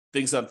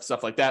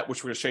 stuff like that,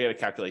 which we're going to show you how to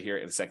calculate here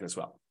in a second as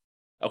well.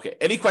 Okay,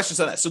 any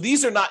questions on that? So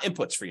these are not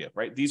inputs for you,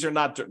 right? These are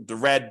not the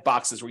red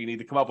boxes where you need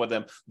to come up with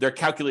them. They're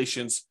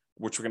calculations,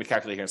 which we're going to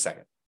calculate here in a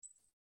second.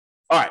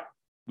 All right,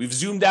 we've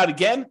zoomed out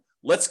again.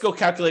 Let's go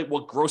calculate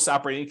what gross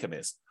operating income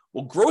is.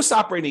 Well, gross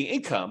operating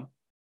income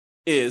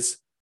is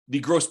the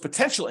gross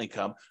potential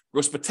income.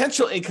 Gross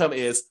potential income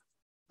is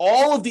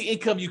all of the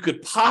income you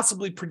could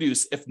possibly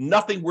produce if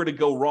nothing were to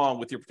go wrong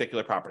with your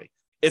particular property.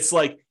 It's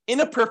like, in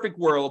a perfect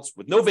world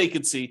with no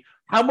vacancy,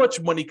 how much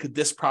money could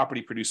this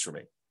property produce for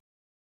me?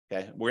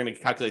 Okay, we're going to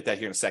calculate that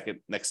here in a second.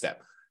 Next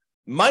step.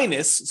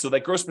 Minus, so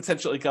that gross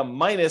potential income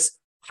minus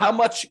how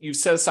much you've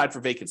set aside for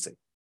vacancy.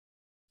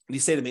 And you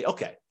say to me,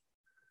 okay,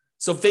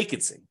 so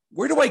vacancy,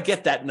 where do I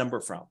get that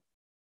number from?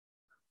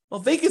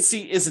 Well,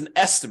 vacancy is an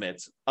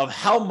estimate of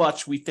how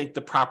much we think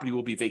the property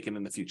will be vacant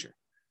in the future.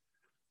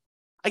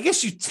 I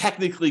guess you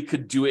technically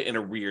could do it in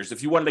arrears.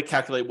 If you wanted to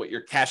calculate what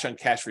your cash on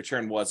cash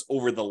return was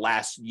over the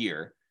last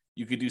year,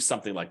 you could do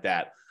something like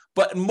that.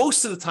 But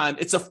most of the time,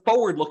 it's a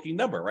forward-looking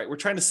number, right? We're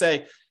trying to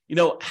say,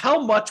 how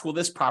much will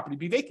this property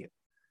be vacant?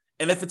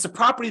 And if it's a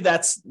property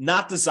that's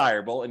not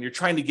desirable and you're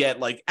trying to get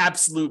like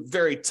absolute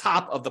very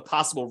top of the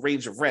possible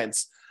range of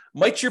rents,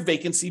 might your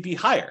vacancy be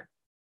higher?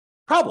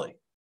 Probably,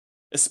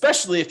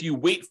 especially if you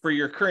wait for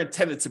your current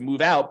tenant to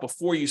move out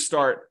before you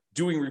start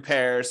doing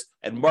repairs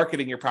and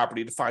marketing your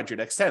property to find your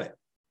next tenant.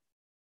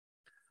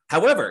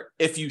 However,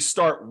 if you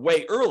start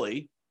way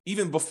early,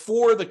 even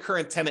before the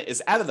current tenant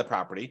is out of the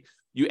property,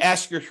 you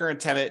ask your current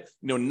tenant,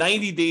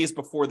 90 days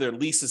before their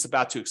lease is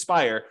about to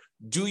expire,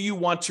 do you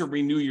want to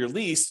renew your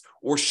lease,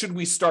 or should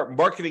we start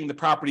marketing the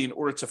property in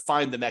order to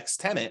find the next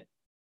tenant?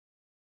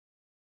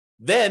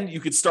 Then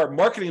you could start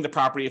marketing the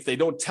property if they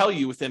don't tell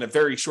you within a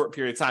very short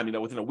period of time,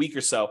 within a week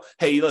or so,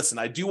 hey, listen,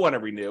 I do want to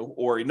renew,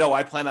 or no,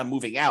 I plan on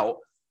moving out.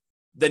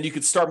 Then you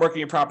could start marketing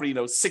your property,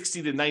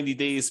 60 to 90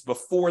 days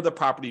before the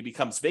property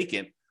becomes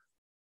vacant.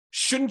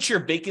 Shouldn't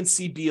your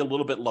vacancy be a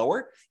little bit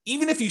lower?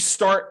 Even if you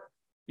start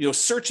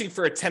searching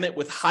for a tenant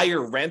with higher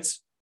rent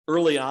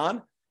early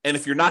on, and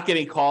if you're not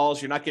getting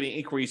calls, you're not getting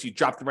inquiries, you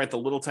drop the rent a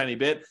little tiny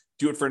bit,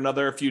 do it for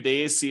another few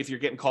days, see if you're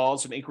getting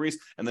calls and inquiries,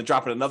 and then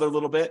drop it another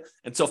little bit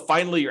until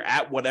finally you're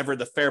at whatever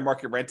the fair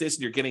market rent is,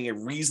 and you're getting a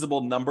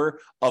reasonable number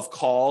of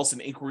calls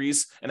and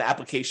inquiries and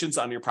applications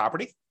on your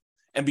property.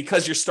 And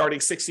because you're starting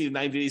 60 to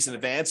 90 days in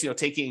advance,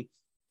 taking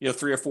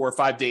 3 or 4 or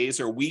 5 days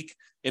or a week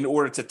in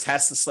order to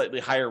test a slightly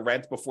higher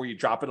rent before you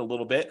drop it a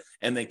little bit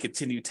and then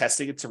continue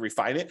testing it to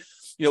refine it.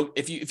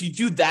 If you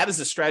do that as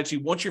a strategy,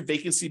 won't your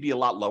vacancy be a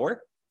lot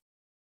lower?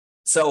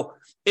 So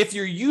if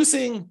you're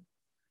using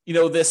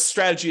this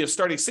strategy of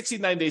starting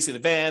 69 days in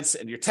advance,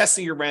 and you're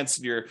testing your rents,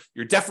 and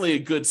you're definitely a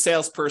good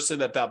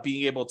salesperson about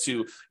being able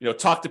to,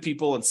 talk to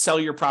people and sell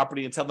your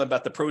property and tell them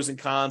about the pros and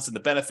cons and the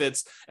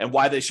benefits and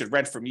why they should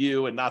rent from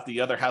you and not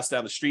the other house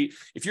down the street.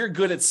 If you're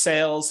good at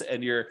sales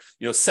and you're,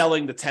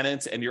 selling the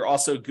tenant, and you're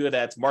also good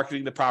at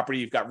marketing the property,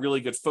 you've got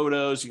really good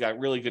photos, you got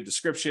really good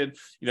description,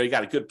 you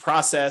got a good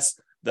process.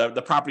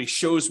 The property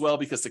shows well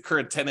because the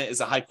current tenant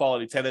is a high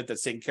quality tenant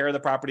that's taking care of the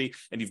property,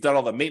 and you've done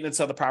all the maintenance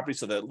on the property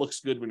so that it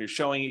looks good when you're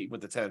showing it with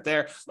the tenant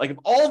there. Like, if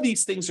all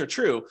these things are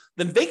true,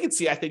 then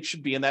vacancy, I think,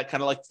 should be in that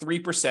kind of like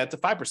 3% to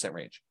 5%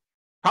 range,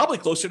 probably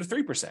closer to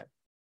 3%.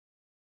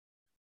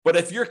 But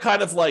if you're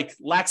kind of like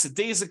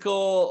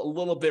lackadaisical, a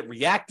little bit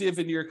reactive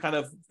in your kind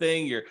of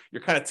thing,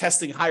 you're kind of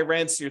testing high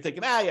rents, you're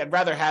thinking, I'd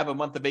rather have a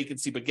month of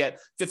vacancy, but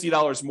get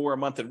 $50 more a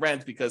month in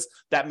rent because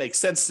that makes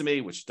sense to me,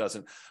 which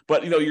doesn't.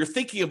 But, you're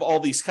thinking of all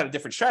these kind of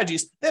different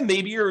strategies, then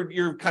maybe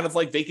you're kind of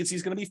like vacancy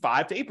is going to be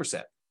 5 to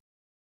 8%.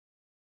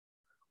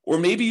 Or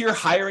maybe you're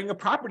hiring a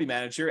property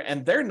manager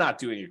and they're not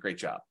doing a great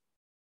job.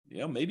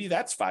 Maybe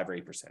that's 5 or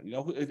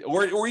 8%,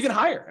 or even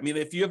higher. I mean,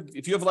 if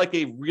you have like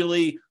a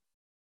really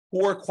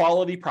poor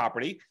quality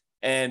property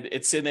and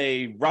it's in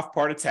a rough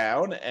part of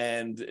town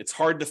and it's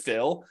hard to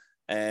fill,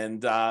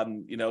 and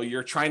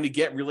you're trying to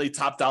get really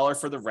top dollar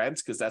for the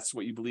rent because that's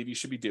what you believe you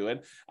should be doing,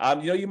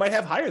 you might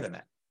have higher than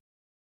that.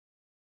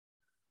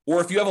 Or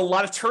if you have a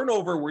lot of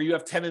turnover where you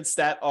have tenants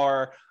that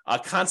are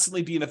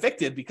constantly being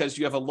evicted because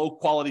you have a low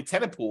quality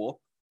tenant pool,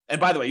 and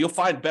by the way, you'll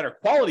find better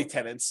quality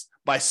tenants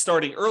by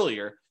starting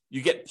earlier.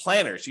 You get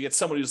planners. You get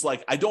someone who's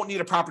like, I don't need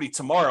a property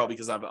tomorrow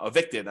because I'm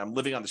evicted. I'm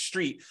living on the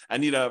street. I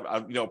need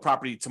a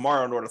property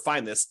tomorrow in order to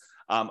find this.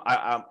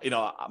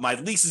 My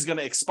lease is going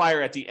to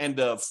expire at the end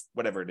of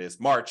whatever it is,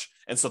 March,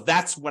 and so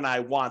that's when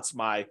I want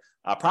my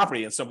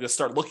property. And so I'm going to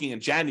start looking in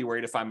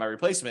January to find my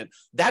replacement.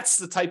 That's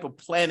the type of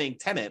planning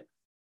tenant,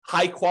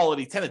 high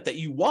quality tenant that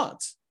you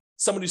want.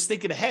 Someone who's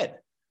thinking ahead.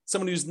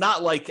 Someone who's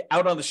not like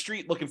out on the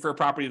street looking for a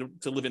property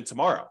to live in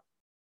tomorrow.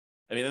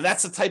 I mean, and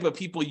that's the type of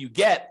people you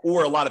get,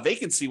 or a lot of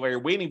vacancy where you're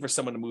waiting for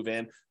someone to move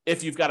in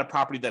if you've got a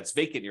property that's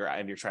vacant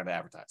and you're trying to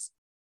advertise.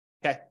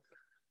 Okay.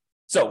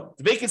 So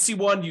the vacancy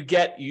one you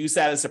use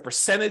that as a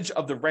percentage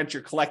of the rent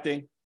you're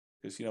collecting,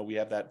 because, we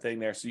have that thing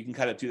there. So you can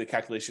kind of do the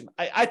calculation.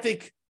 I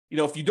think,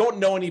 if you don't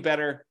know any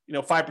better,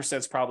 5%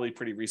 is probably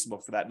pretty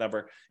reasonable for that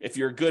number. If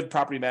you're a good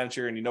property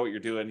manager and you know what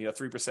you're doing,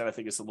 3% I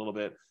think is a little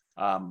bit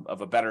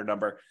of a better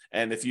number.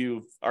 And if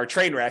you are a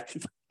train wreck,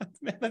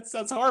 man, that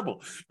sounds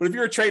horrible. But if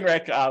you're a train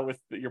wreck with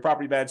your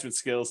property management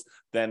skills,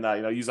 then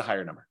use a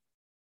higher number.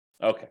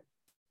 Okay.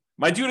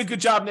 Am I doing a good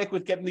job, Nick,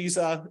 with getting these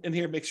in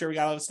here? Make sure we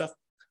got all this stuff.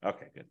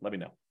 Okay, good. Let me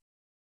know.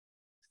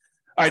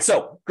 All right,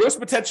 so gross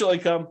potential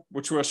income,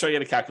 which we'll show you how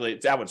to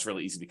calculate. That one's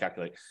really easy to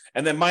calculate.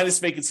 And then minus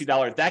vacancy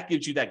dollar, that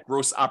gives you that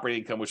gross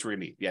operating income, which we're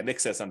going to need. Yeah,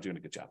 Nick says I'm doing a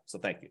good job, so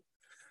thank you.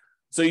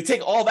 So you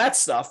take all that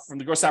stuff from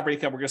the gross operating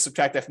income, we're going to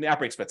subtract that from the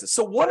operating expenses.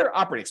 So what are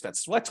operating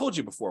expenses? Well, I told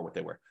you before what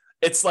they were.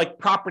 It's like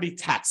property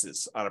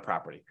taxes on a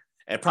property,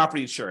 and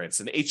property insurance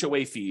and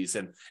HOA fees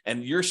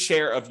and your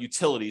share of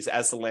utilities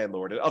as the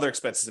landlord and other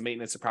expenses and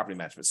maintenance and property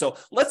management. So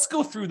let's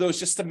go through those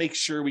just to make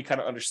sure we kind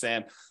of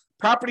understand.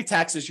 Property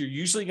taxes, you're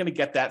usually going to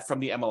get that from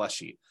the MLS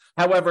sheet.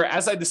 However,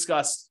 as I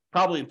discussed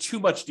probably in too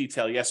much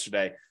detail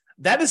yesterday,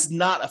 that is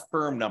not a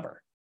firm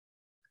number.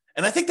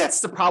 And I think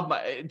that's the problem,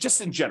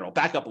 just in general,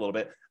 back up a little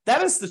bit.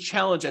 That is the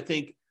challenge, I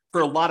think,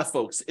 for a lot of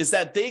folks, is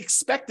that they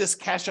expect this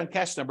cash on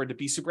cash number to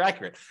be super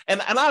accurate.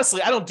 And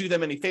honestly, I don't do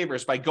them any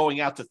favors by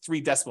going out to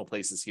 3 decimal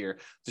places here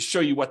to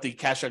show you what the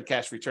cash on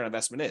cash return on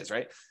investment is,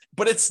 right?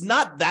 But it's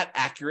not that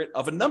accurate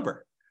of a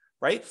number,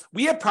 right?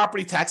 We have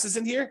property taxes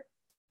in here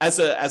as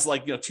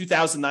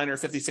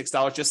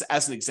 $2,956, just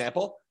as an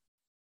example.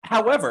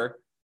 However,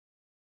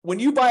 when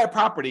you buy a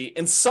property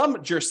in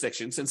some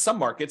jurisdictions, in some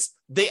markets,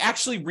 they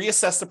actually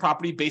reassess the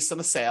property based on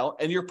the sale,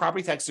 and your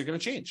property taxes are going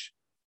to change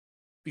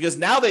because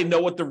now they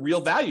know what the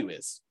real value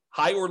is,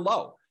 high or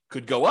low.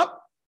 Could go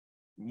up,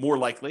 more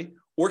likely,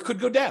 or could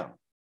go down,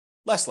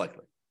 less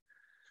likely.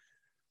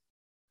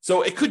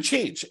 So it could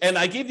change. And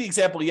I gave the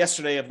example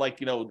yesterday of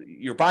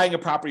you're buying a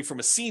property from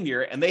a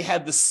senior and they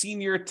had the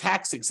senior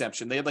tax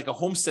exemption. They had like a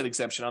homestead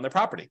exemption on their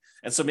property.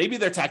 And so maybe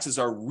their taxes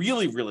are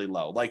really, really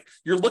low. Like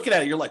you're looking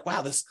at it, you're like,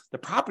 wow, the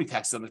property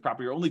taxes on this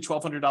property are only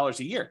 $1,200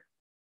 a year.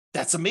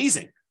 That's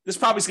amazing. This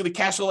property's going to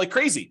cash flow like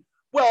crazy.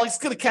 Well, it's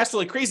going to cash flow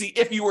like crazy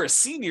if you were a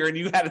senior and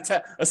you had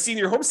a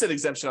senior homestead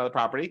exemption on the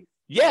property.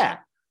 Yeah.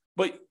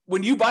 But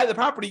when you buy the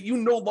property, you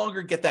no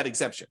longer get that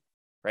exemption,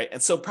 right?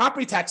 And so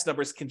property tax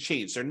numbers can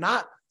change. They're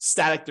not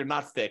static, they're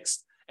not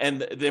fixed, and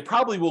they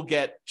probably will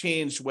get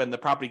changed when the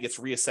property gets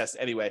reassessed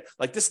anyway.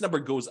 Like this number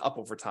goes up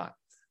over time.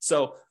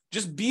 So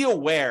just be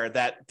aware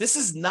that this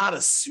is not a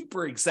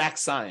super exact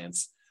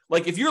science.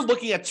 Like if you're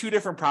looking at 2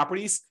 different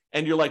properties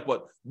and you're like,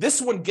 what,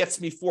 this one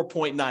gets me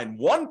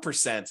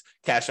 4.91%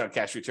 cash on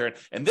cash return,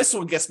 and this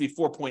one gets me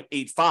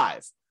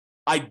 4.85.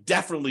 I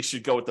definitely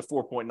should go with the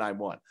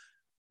 4.91.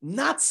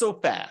 Not so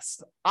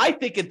fast. I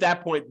think at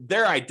that point,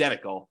 they're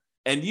identical,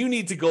 and you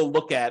need to go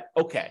look at,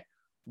 okay,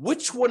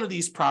 which one of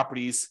these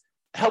properties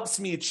helps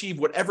me achieve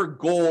whatever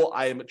goal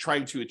I am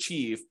trying to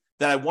achieve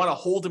that I want to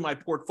hold in my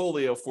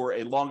portfolio for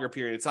a longer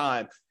period of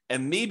time.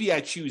 And maybe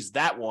I choose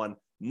that one,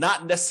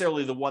 not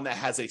necessarily the one that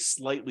has a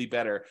slightly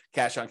better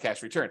cash on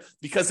cash return,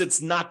 because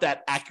it's not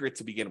that accurate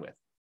to begin with,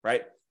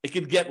 right? It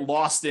could get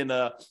lost in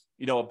a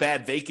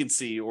bad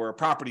vacancy or a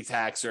property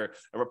tax or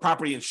a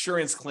property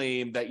insurance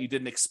claim that you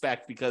didn't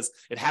expect because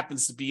it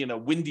happens to be in a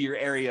windier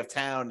area of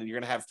town and you're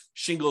going to have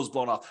shingles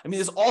blown off. I mean,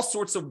 there's all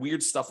sorts of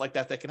weird stuff like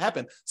that can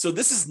happen. So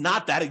this is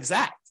not that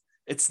exact.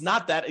 It's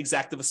not that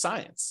exact of a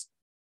science.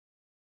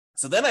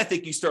 So then I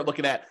think you start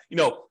looking at,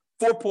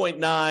 4.9,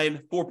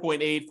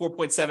 4.8,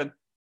 4.7.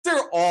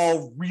 They're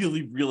all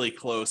really, really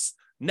close.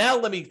 Now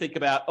let me think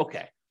about,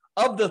 okay,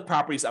 of the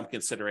properties I'm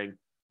considering,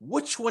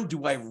 which one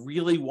do I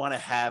really want to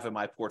have in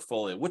my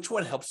portfolio? Which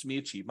one helps me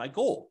achieve my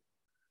goal?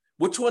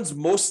 Which one's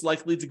most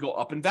likely to go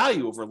up in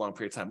value over a long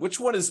period of time? Which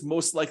one is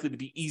most likely to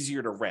be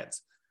easier to rent?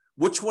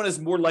 Which one is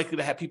more likely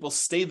to have people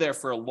stay there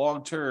for a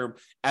long term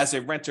as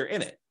a renter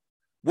in it?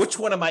 Which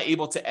one am I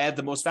able to add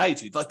the most value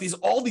to? Like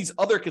all these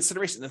other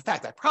considerations. In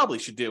fact, I probably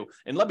should do,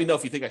 and let me know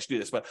if you think I should do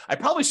this, but I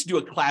probably should do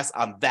a class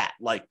on that.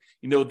 Like,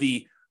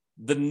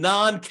 the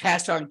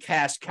non-cash on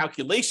cash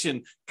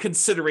calculation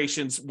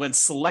considerations when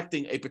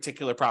selecting a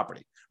particular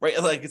property,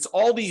 right? Like it's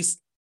all these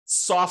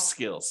soft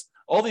skills,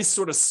 all these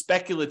sort of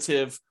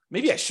speculative,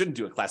 maybe I shouldn't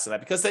do a class on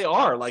that because they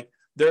are like,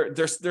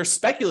 they're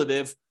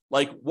speculative.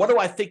 Like, what do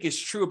I think is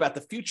true about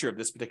the future of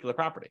this particular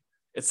property?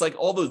 It's like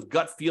all those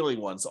gut feeling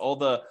ones, all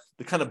the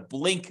kind of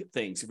blink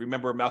things. If you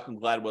remember Malcolm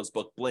Gladwell's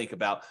book, Blink,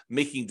 about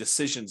making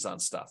decisions on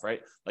stuff,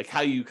 right? Like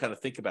how you kind of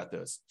think about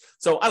those.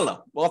 So I don't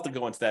know. We'll have to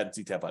go into that in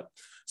detail, but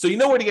so you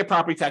know where to get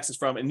property taxes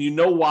from, and you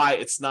know why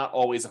it's not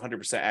always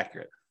 100%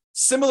 accurate.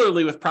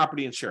 Similarly with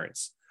property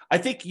insurance, I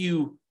think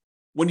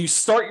when you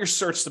start your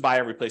search to buy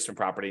a replacement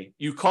property,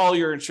 you call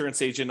your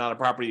insurance agent on a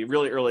property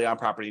really early on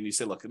property, and you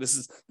say, look, this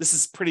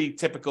is pretty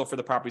typical for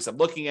the properties I'm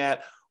looking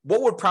at.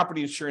 What would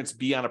property insurance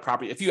be on a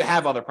property? If you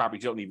have other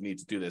properties, you don't even need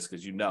to do this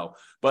because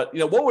but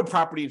what would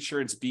property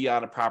insurance be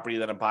on a property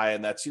that I'm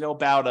buying that's,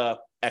 about a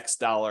X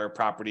dollar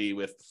property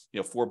with,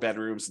 4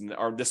 bedrooms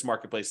or this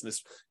marketplace and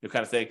this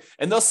kind of thing.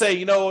 And they'll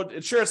say,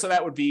 insurance on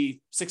that would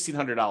be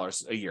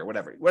 $1,600 a year,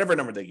 whatever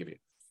number they give you.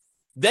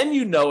 Then,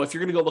 if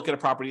you're going to go look at a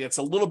property that's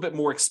a little bit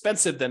more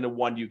expensive than the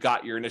one you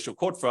got your initial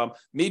quote from,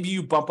 maybe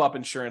you bump up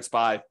insurance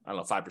by, I don't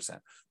know, 5%,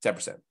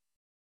 10%.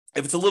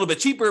 If it's a little bit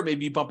cheaper,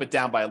 maybe you bump it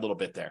down by a little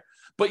bit there.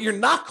 But you're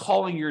not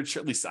calling your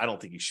insurance, at least I don't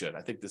think you should.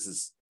 I think this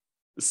is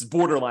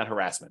borderline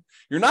harassment.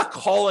 You're not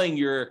calling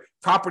your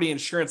property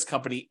insurance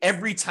company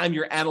every time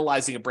you're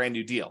analyzing a brand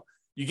new deal.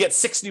 You get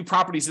 6 new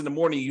properties in the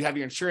morning, you have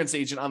your insurance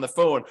agent on the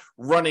phone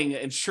running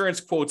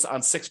insurance quotes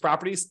on 6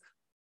 properties.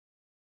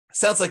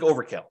 Sounds like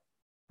overkill,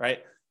 right?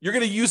 You're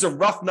going to use a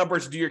rough number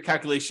to do your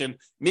calculation.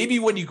 Maybe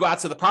when you go out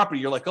to the property,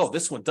 you're like, oh,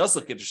 this one does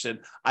look interesting.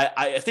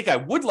 I think I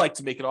would like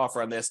to make an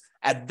offer on this.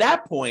 At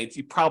that point,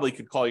 you probably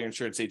could call your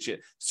insurance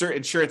agent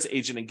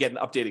and get an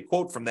updated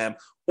quote from them.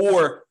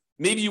 Or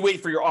maybe you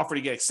wait for your offer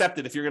to get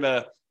accepted. If you're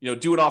going to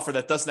do an offer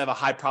that doesn't have a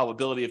high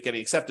probability of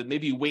getting accepted,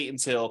 maybe you wait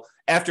until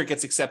after it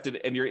gets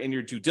accepted and you're in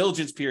your due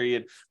diligence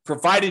period,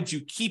 provided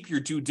you keep your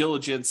due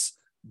diligence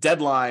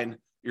deadline,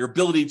 your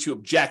ability to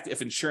object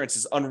if insurance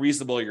is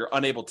unreasonable or you're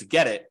unable to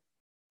get it.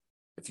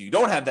 If you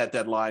don't have that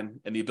deadline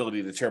and the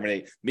ability to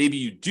terminate, maybe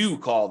you do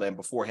call them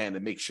beforehand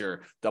and make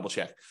sure, double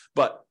check.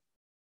 But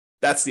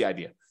that's the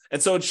idea.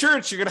 And so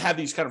insurance, you're going to have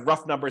these kind of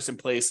rough numbers in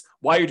place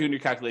while you're doing your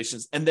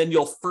calculations, and then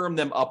you'll firm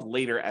them up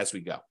later as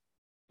we go.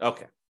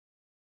 Okay.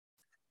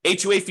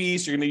 HOA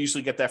fees, you're going to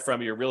usually get that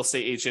from your real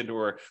estate agent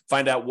or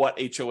find out what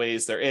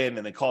HOAs they're in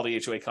and then call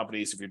the HOA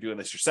companies if you're doing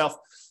this yourself.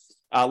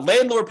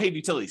 Landlord paid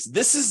utilities.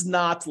 This is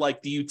not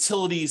like the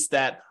utilities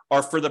that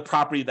are for the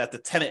property that the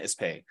tenant is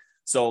paying.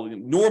 So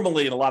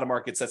normally in a lot of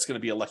markets, that's going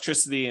to be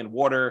electricity and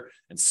water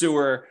and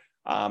sewer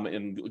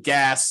and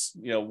gas,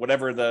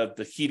 whatever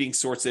the heating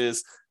source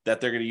is that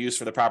they're going to use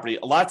for the property.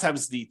 A lot of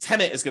times the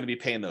tenant is going to be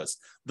paying those.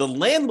 The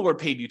landlord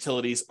paid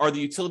utilities are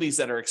the utilities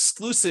that are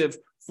exclusive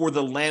for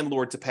the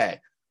landlord to pay.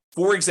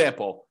 For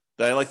example,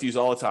 that I like to use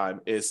all the time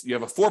is you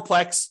have a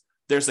fourplex.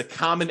 There's a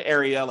common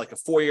area like a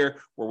foyer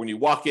where when you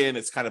walk in,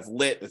 it's kind of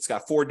lit. It's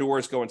got 4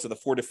 doors going to the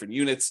 4 different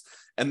units.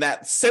 And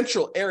that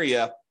central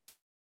area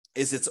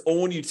is its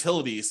own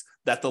utilities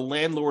that the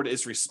landlord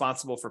is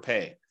responsible for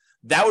paying.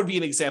 That would be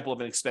an example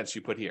of an expense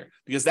you put here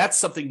because that's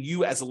something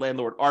you as a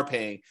landlord are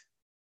paying.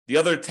 The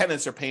other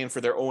tenants are paying for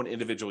their own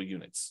individual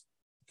units.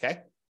 Okay.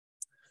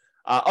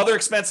 Other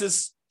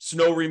expenses,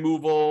 snow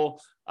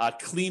removal,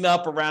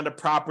 cleanup around a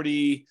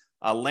property,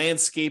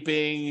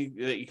 landscaping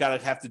that you kind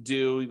of have to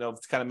do, to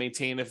kind of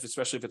maintain it,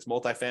 especially if it's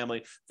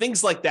multifamily.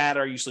 Things like that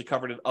are usually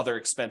covered in other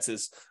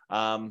expenses.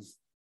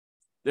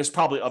 There's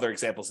probably other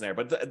examples in there,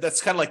 but that's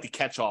kind of like the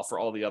catch-all for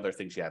all the other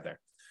things you have there.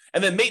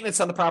 And then maintenance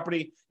on the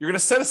property, you're going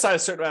to set aside a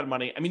certain amount of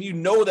money. I mean, you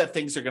know that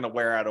things are going to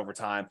wear out over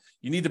time.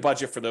 You need to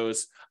budget for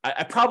those.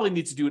 I probably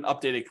need to do an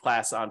updated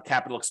class on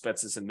capital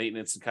expenses and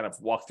maintenance and kind of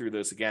walk through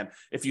those again.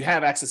 If you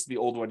have access to the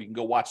old one, you can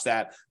go watch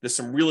that. There's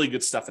some really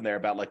good stuff in there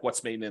about like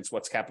what's maintenance,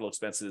 what's capital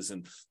expenses,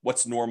 and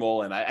what's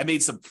normal. And I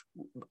made some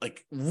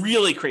like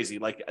really crazy,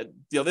 like,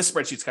 this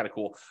spreadsheet's kind of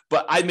cool,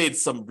 but I made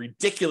some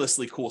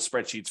ridiculously cool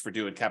spreadsheets for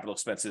doing capital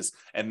expenses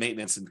and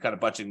maintenance and kind of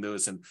budgeting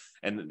those.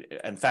 And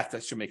in fact, I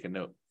should make a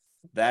note.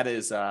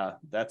 That's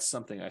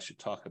something I should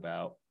talk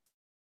about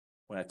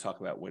when I talk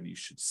about when you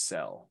should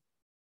sell.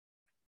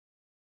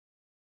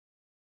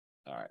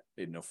 All right,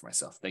 made a note for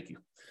myself. Thank you.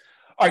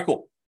 All right,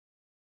 cool.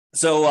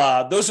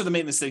 So those are the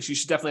maintenance things. You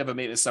should definitely have a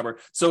maintenance number.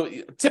 So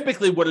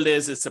typically what it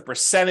is, it's a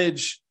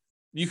percentage.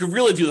 You can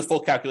really do the full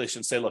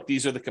calculation, say, look,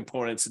 these are the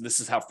components and this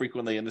is how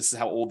frequently and this is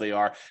how old they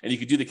are. And you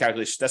can do the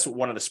calculation. That's what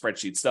one of the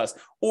spreadsheets does.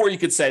 Or you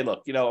could say,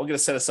 look, I'm going to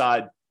set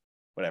aside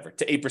whatever,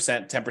 to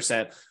 8%,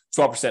 10%,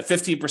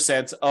 12%,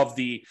 15% of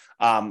the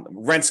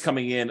rents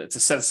coming in to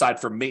set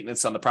aside for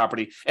maintenance on the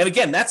property. And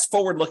again, that's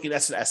forward-looking.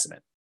 That's an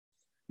estimate.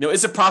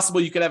 Is it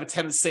possible you could have a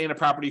tenant stay in a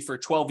property for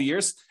 12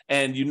 years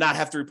and you not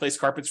have to replace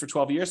carpets for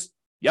 12 years?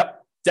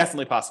 Yep,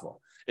 definitely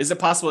possible. Is it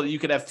possible that you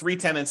could have 3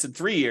 tenants in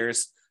 3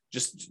 years,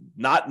 just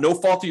no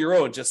fault of your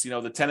own, just,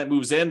 the tenant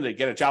moves in, they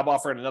get a job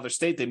offer in another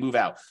state, they move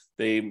out.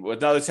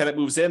 Another tenant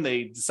moves in,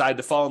 they decide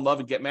to fall in love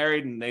and get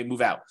married and they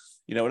move out.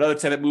 Another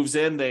tenant moves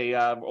in, they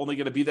only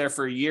going to be there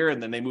for a year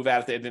and then they move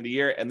out at the end of the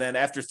year. And then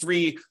after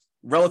 3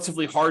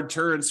 relatively hard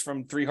turns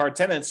from 3 hard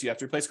tenants, you have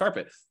to replace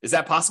carpet. Is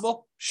that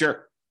possible?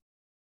 Sure.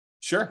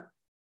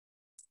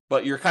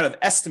 But you're kind of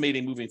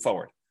estimating moving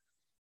forward.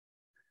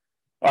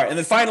 All right. And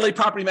then finally,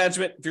 property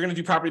management. If you're going to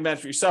do property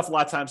management yourself, a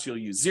lot of times you'll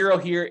use 0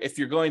 here. If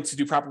you're going to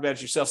do property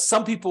management yourself,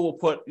 some people will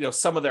put,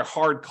 some of their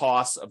hard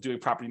costs of doing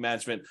property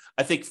management.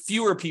 I think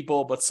fewer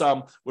people, but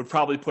some would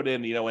probably put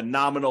in, a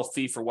nominal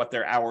fee for what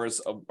their hours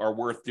are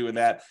worth doing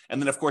that.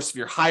 And then of course, if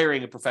you're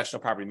hiring a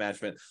professional property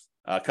management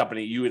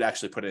company, you would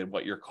actually put in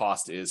what your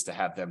cost is to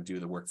have them do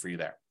the work for you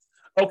there.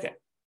 Okay.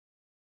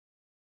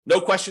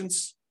 No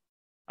questions,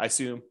 I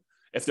assume.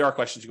 If there are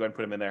questions, you go ahead and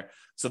put them in there.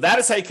 So that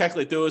is how you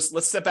calculate those.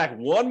 Let's step back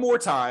one more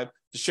time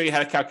to show you how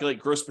to calculate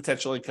gross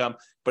potential income,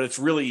 but it's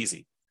really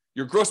easy.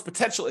 Your gross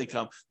potential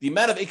income, the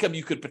amount of income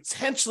you could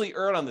potentially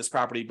earn on this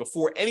property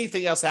before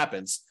anything else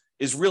happens,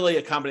 is really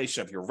a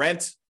combination of your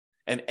rent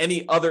and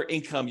any other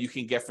income you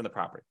can get from the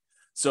property.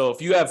 So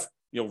if you have,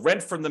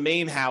 rent from the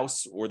main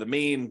house or the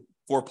main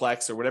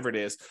fourplex or whatever it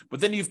is, but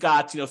then you've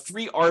got, 3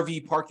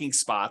 RV parking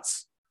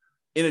spots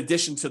in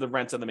addition to the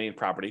rent on the main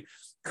property.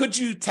 Could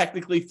you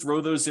technically throw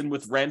those in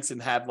with rent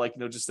and have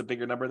just a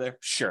bigger number there?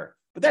 Sure.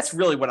 But that's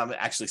really what I'm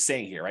actually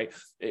saying here, right?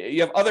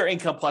 You have other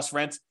income plus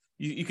rent.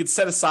 You could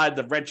set aside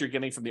the rent you're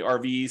getting from the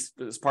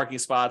RVs, parking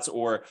spots,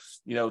 or,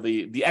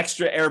 the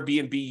extra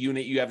Airbnb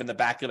unit you have in the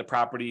back of the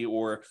property,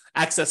 or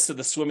access to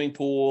the swimming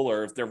pool,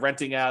 or if they're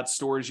renting out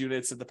storage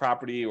units at the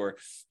property, or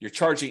you're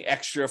charging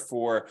extra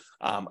for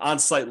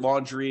on-site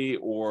laundry,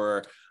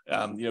 or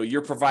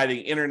you're providing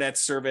internet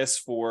service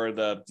for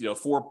the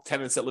 4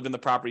 tenants that live in the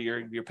property.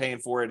 You're paying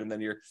for it, and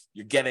then you're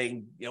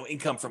getting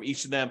income from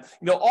each of them.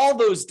 All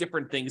those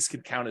different things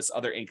could count as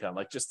other income,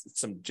 like just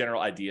some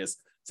general ideas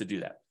to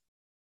do that.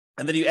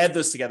 And then you add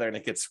those together, and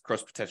it gets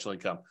gross potential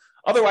income.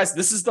 Otherwise,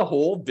 this is the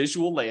whole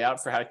visual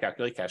layout for how to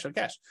calculate cash on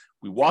cash.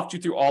 We walked you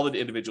through all of the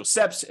individual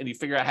steps, and you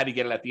figure out how to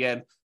get it at the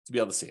end to be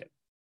able to see it.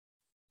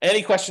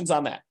 Any questions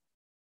on that?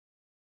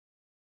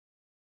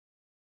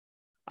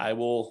 I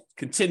will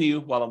continue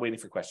while I'm waiting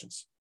for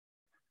questions.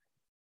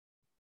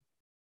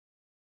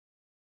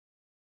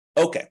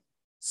 Okay,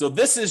 so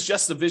this is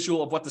just a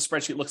visual of what the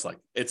spreadsheet looks like.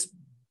 It's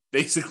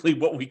basically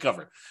what we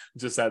cover. It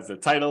just has the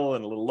title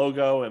and a little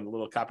logo and a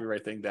little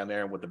copyright thing down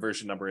there and what the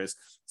version number is.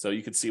 So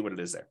you can see what it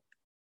is there.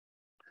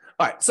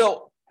 All right,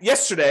 so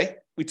yesterday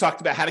we talked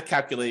about how to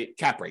calculate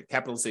cap rate,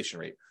 capitalization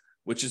rate,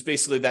 which is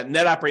basically that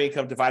net operating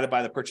income divided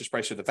by the purchase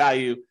price or the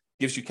value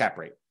gives you cap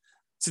rate.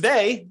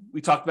 Today, we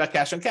talked about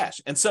cash on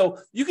cash. And so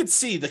you can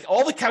see that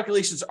all the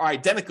calculations are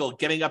identical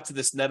getting up to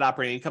this net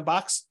operating income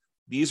box.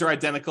 These are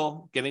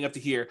identical getting up to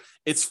here.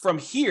 It's from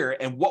here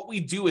and what we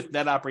do with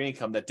net operating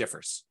income that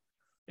differs.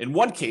 In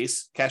one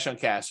case, cash on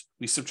cash,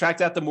 we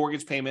subtract out the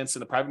mortgage payments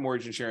and the private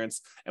mortgage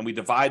insurance, and we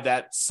divide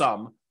that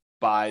sum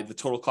by the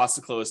total cost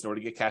to close in order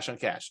to get cash on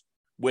cash.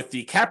 With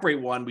the cap rate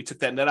one, we took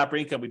that net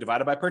operating income, we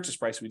divided by purchase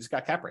price, we just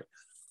got cap rate.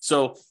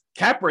 So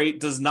cap rate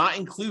does not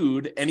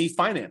include any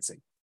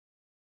financing.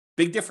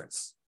 Big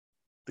difference.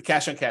 The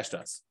cash on cash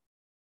does.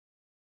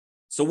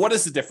 So what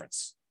is the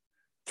difference?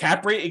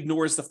 Cap rate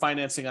ignores the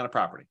financing on a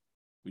property.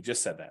 We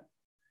just said that.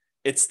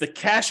 It's the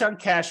cash on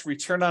cash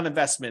return on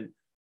investment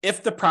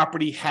if the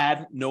property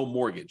had no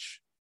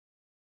mortgage.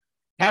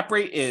 Cap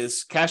rate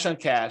is cash on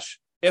cash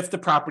if the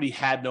property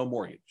had no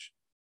mortgage.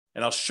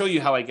 And I'll show you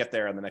how I get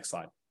there on the next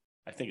slide.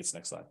 I think it's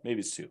next slide.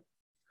 Maybe it's two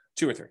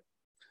or three.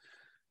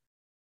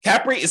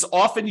 Cap rate is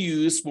often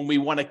used when we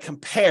want to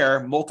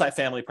compare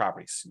multifamily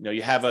properties.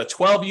 You have a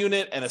 12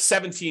 unit and a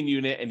 17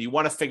 unit, and you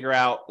want to figure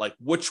out like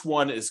which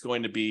one is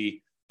going to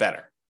be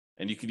better.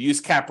 And you can use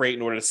cap rate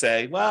in order to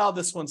say, well,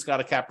 this one's got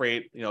a cap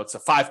rate, it's a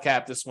 5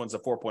 cap, this one's a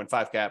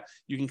 4.5 cap.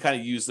 You can kind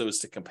of use those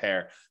to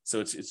compare.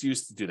 So it's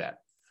used to do that.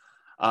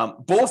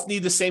 Both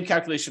need the same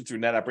calculation through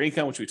net operating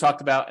income, which we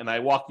talked about, and I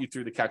walked you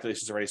through the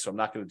calculations already, so I'm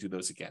not going to do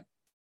those again.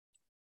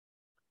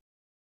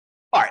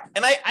 All right,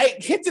 and I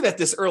hinted at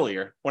this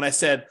earlier when I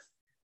said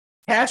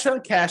cash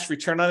on cash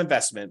return on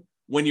investment,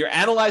 when you're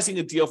analyzing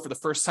a deal for the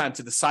first time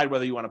to decide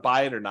whether you want to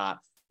buy it or not,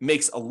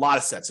 makes a lot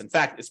of sense. In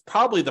fact, it's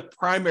probably the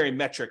primary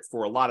metric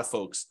for a lot of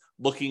folks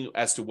looking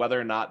as to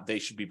whether or not they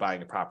should be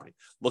buying a property.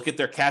 Look at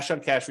their cash on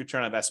cash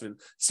return on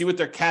investment, see what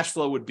their cash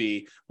flow would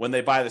be when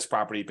they buy this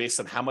property based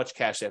on how much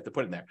cash they have to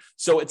put in there.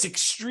 So it's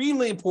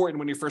extremely important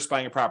when you're first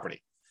buying a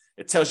property.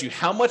 It tells you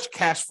how much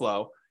cash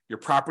flow your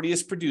property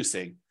is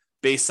producing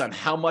based on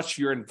how much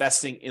you're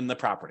investing in the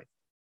property.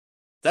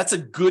 That's a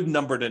good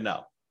number to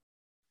know.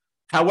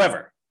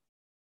 However,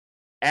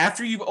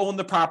 after you've owned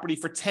the property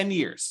for 10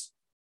 years,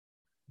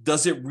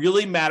 does it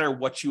really matter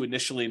what you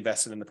initially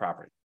invested in the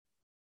property?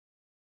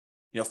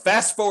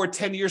 Fast forward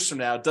 10 years from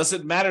now, does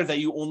it matter that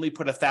you only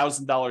put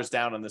 $1,000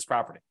 down on this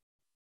property?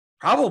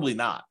 Probably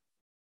not.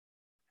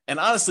 And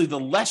honestly, the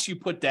less you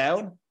put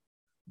down,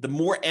 the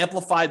more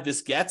amplified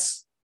this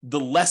gets, the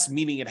less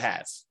meaning it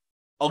has.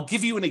 I'll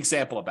give you an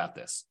example about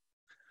this.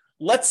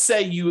 Let's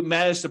say you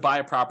managed to buy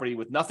a property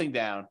with nothing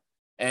down,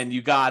 and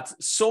you got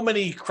so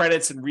many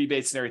credits and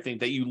rebates and everything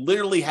that you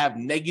literally have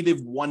negative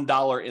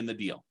 $1 in the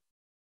deal.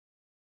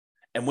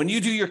 And when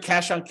you do your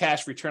cash on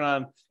cash return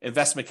on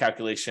investment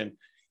calculation,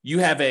 you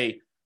have I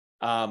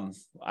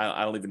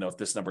don't even know if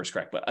this number is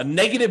correct, but a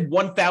negative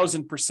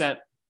 1,000%,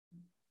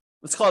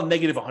 let's call it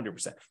negative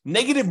 100%,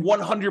 negative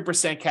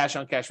 100% cash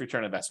on cash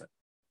return on investment.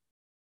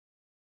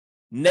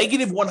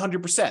 Negative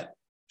 100%.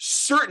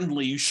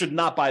 Certainly you should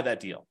not buy that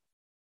deal.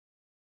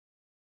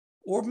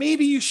 Or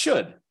maybe you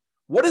should.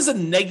 What does a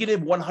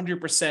negative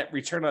 100%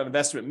 return on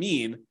investment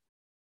mean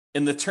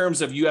in the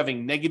terms of you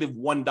having negative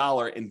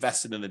 $1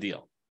 invested in the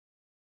deal?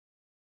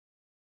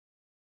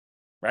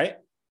 Right?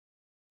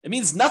 It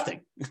means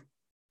nothing.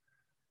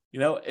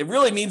 It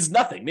really means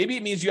nothing. Maybe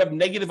it means you have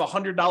negative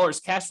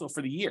 $100 cash flow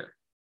for the year.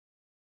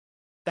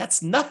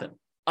 That's nothing.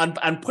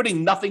 On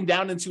putting nothing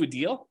down into a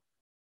deal,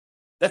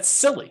 that's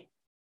silly.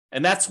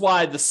 And that's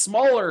why the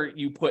smaller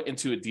you put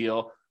into a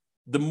deal,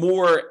 the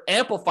more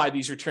amplified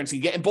these returns can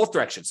get in both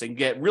directions. They can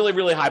get really,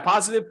 really high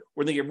positive,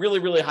 or they get really,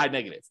 really high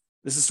negative.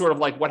 This is sort of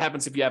like what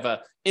happens if you have an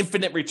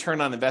infinite return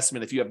on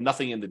investment if you have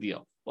nothing in the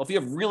deal. Well, if you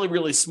have really,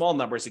 really small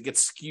numbers, it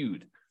gets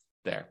skewed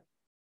there.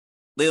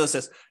 Layla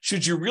says,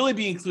 should you really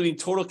be including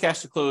total cash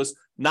to close,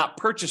 not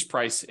purchase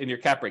price in your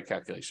cap rate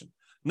calculation?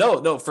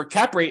 No, for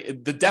cap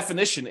rate, the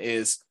definition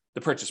is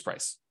the purchase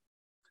price.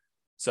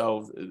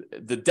 So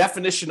the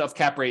definition of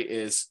cap rate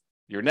is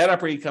your net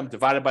operating income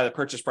divided by the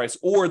purchase price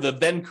or the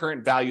then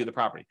current value of the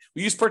property.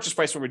 We use purchase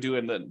price when we're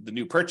doing the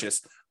new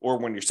purchase or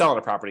when you're selling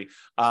a property.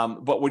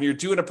 But when you're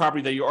doing a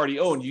property that you already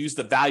own, you use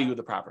the value of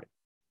the property.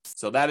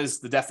 So that is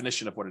the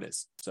definition of what it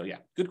is. So yeah,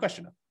 good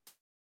question.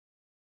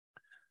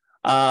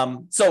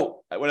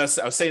 So when I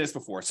was saying this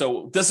before,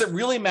 so does it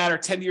really matter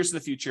 10 years in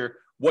the future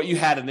what you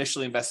had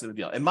initially invested in the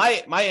deal? And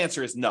my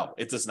answer is no,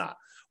 it does not.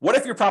 What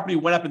if your property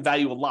went up in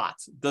value a lot?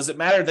 Does it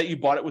matter that you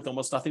bought it with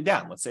almost nothing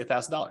down? Let's say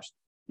 $1,000.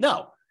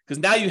 No,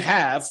 because now you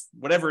have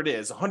whatever it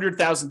is,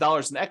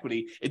 $100,000 in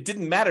equity. It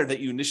didn't matter that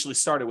you initially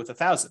started with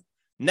 $1,000.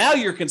 Now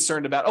you're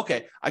concerned about,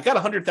 okay, I got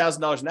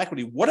 $100,000 in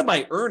equity. What am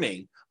I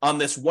earning on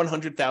this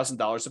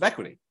 $100,000 of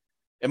equity?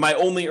 Am I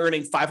only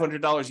earning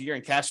 $500 a year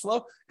in cash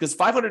flow? Because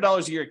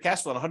 $500 a year in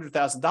cash flow on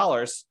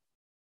 $100,000,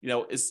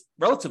 is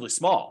relatively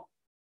small.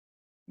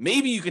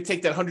 Maybe you could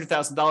take that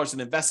 $100,000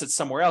 and invest it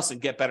somewhere else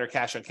and get better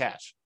cash on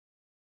cash,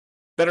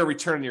 better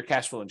return on your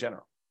cash flow in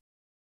general.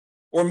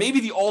 Or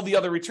maybe all the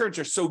other returns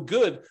are so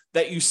good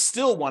that you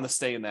still want to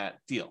stay in that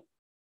deal,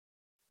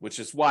 which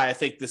is why I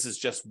think this is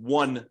just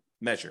one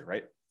measure,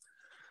 right?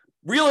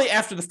 Really,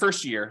 after the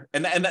first year,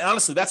 and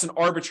honestly, that's an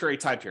arbitrary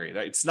time period.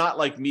 Right? It's not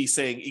like me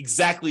saying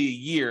exactly a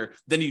year,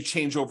 then you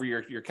change over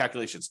your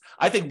calculations.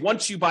 I think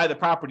once you buy the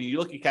property, you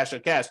look at cash on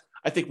cash,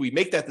 I think we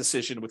make that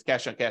decision with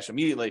cash on cash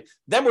immediately.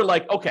 Then we're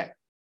like, okay,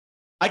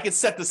 I can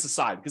set this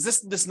aside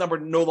because this number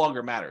no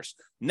longer matters.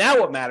 Now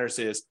what matters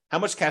is how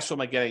much cash flow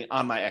am I getting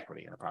on my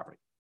equity in a property?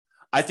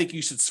 I think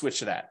you should switch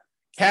to that.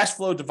 Cash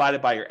flow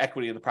divided by your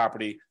equity in the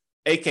property,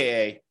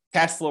 AKA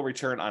cash flow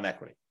return on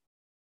equity.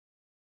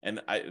 And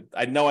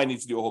I know I need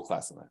to do a whole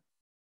class on that.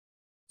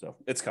 So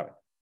it's coming.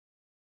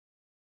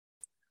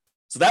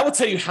 So that will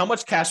tell you how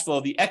much cash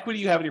flow the equity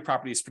you have in your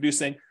property is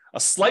producing. A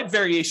slight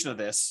variation of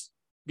this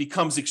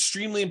becomes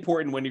extremely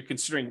important when you're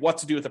considering what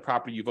to do with the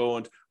property you've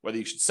owned, whether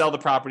you should sell the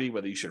property,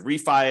 whether you should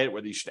refi it,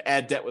 whether you should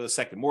add debt with a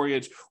second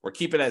mortgage or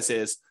keep it as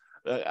is.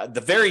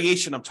 The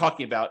variation I'm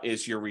talking about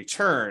is your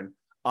return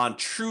on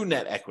true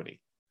net equity.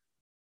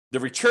 The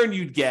return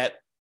you'd get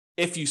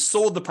if you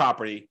sold the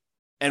property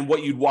and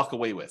what you'd walk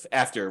away with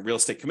after real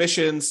estate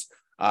commissions,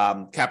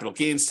 capital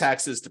gains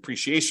taxes,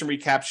 depreciation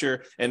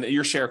recapture, and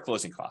your share of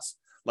closing costs.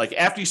 Like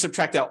after you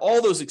subtract out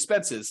all those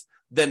expenses,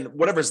 then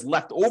whatever's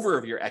left over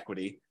of your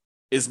equity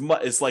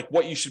is like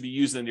what you should be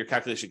using in your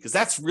calculation, because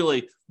that's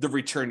really the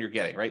return you're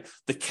getting, right?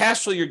 The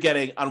cash flow you're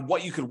getting on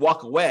what you could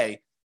walk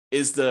away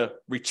is the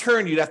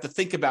return you'd have to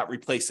think about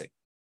replacing.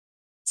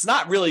 It's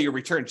not really your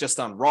return just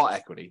on raw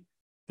equity,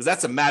 because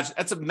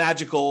that's a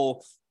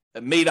magical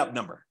made up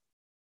number.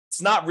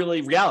 It's not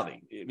really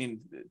reality. I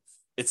mean,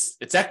 it's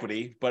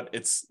equity, but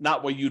it's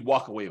not what you'd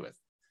walk away with.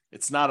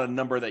 It's not a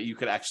number that you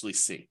could actually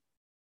see.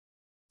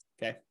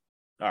 Okay.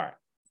 All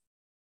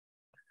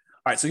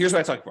right. So here's what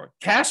I'm talking about.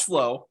 Cash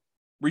flow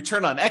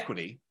return on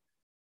equity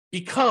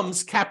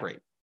becomes cap rate.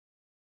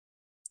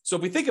 So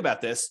if we think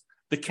about this,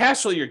 the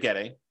cash flow you're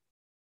getting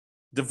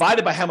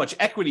divided by how much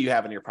equity you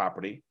have in your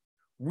property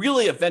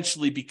really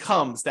eventually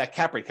becomes that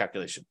cap rate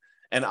calculation.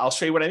 And I'll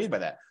show you what I mean by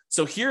that.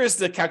 So here is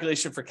the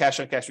calculation for cash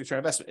on cash return on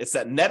investment. It's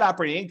that net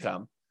operating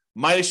income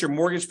minus your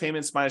mortgage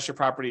payments, minus your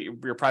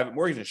private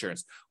mortgage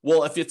insurance.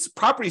 Well, if it's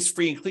property's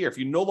free and clear, if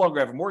you no longer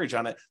have a mortgage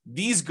on it,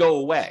 these go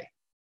away.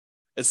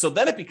 And so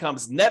then it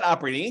becomes net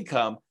operating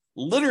income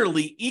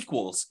literally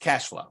equals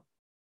cash flow,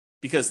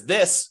 because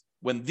this,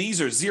 when these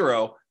are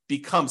zero,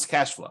 becomes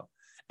cash flow.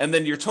 And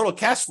then your total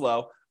cash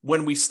flow,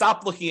 when we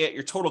stop looking at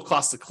your total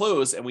cost to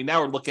close and we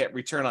now look at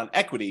return on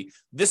equity,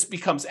 this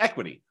becomes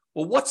equity.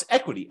 Well, what's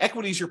equity?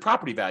 Equity is your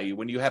property value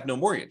when you have no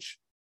mortgage.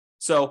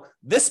 So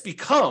this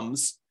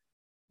becomes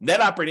net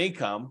operating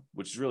income,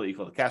 which is really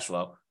equal to cash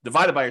flow,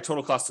 divided by your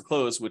total cost to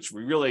close, which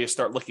we really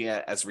start looking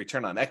at as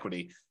return on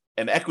equity.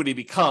 And equity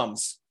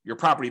becomes your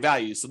property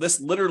value. So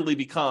this literally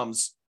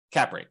becomes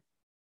cap rate.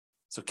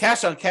 So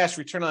cash on cash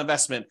return on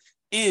investment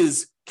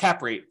is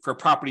cap rate for a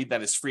property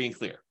that is free and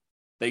clear,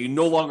 that you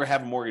no longer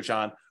have a mortgage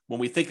on when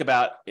we think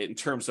about it in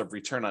terms of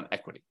return on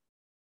equity.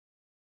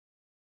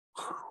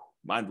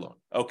 Mind blown.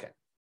 Okay.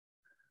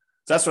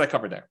 So that's what I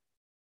covered there.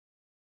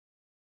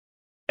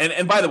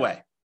 And by the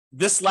way,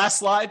 this last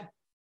slide,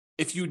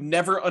 if you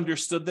never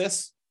understood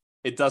this,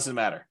 it doesn't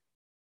matter.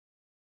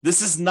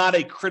 This is not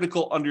a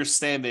critical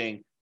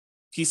understanding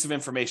piece of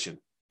information.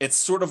 It's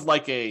sort of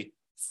like a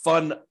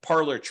fun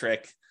parlor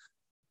trick,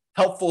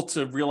 helpful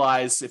to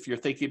realize if you're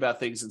thinking about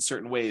things in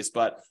certain ways,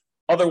 but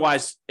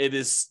otherwise it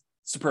is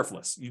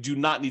superfluous. You do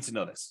not need to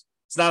know this.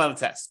 It's not on the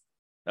test.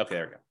 Okay,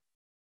 there we go.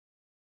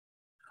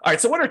 All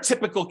right, so what are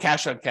typical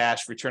cash on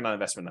cash return on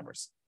investment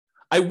numbers?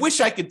 I wish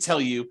I could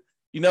tell you,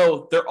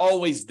 they're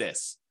always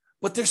this,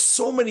 but there's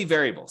so many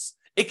variables.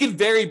 It can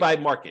vary by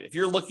market. If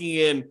you're looking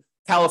in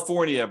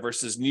California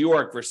versus New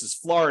York versus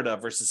Florida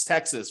versus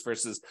Texas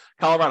versus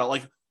Colorado,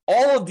 like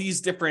all of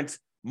these different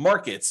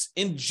markets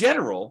in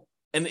general,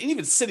 and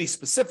even city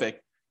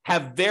specific,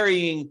 have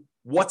varying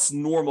what's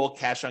normal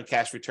cash on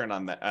cash return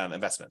on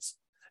investments.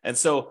 And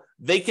so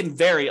they can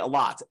vary a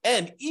lot.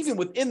 And even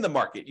within the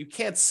market, you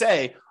can't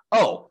say,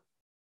 oh,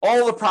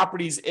 all the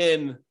properties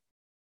in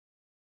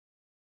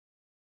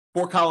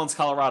Fort Collins,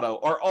 Colorado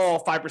are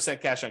all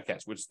 5% cash on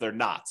cash, which they're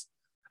not.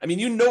 I mean,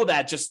 you know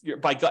that just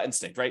by gut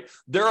instinct, right?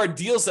 There are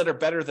deals that are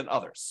better than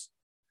others.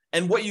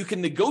 And what you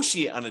can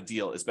negotiate on a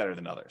deal is better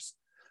than others.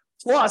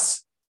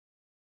 Plus,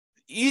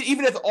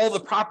 even if all the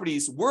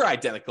properties were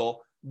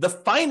identical, the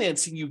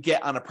financing you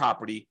get on a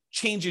property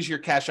changes your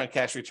cash on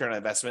cash return on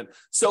investment.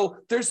 So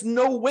there's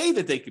no way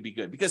that they could be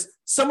good, because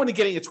someone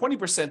getting a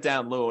 20%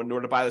 down loan in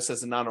order to buy this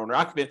as a non-owner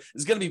occupant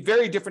is going to be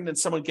very different than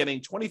someone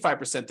getting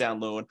 25% down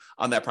loan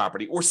on that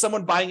property, or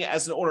someone buying it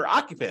as an owner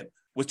occupant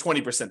with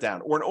 20%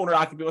 down, or an owner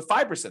occupant with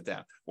 5%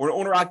 down, or an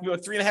owner occupant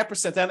with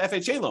 3.5% down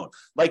FHA loan.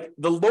 Like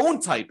the loan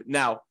type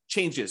now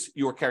changes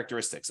your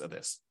characteristics of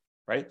this,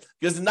 right?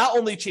 Because it not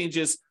only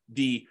changes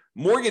the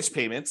mortgage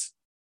payments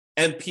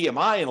and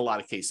PMI in a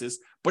lot of cases,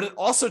 but it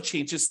also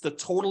changes the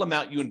total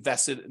amount you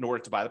invested in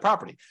order to buy the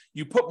property.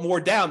 You put more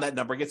down, that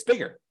number gets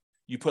bigger.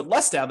 You put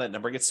less down, that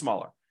number gets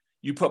smaller.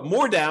 You put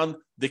more down,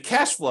 the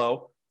cash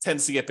flow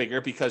tends to get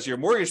bigger because your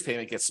mortgage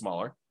payment gets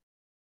smaller.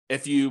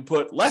 If you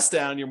put less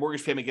down, your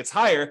mortgage payment gets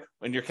higher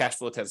when your cash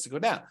flow tends to go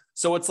down.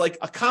 So it's like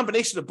a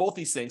combination of both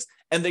these things,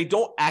 and they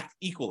don't act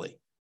equally.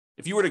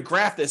 If you were to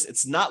graph this,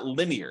 it's not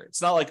linear.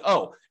 It's not like,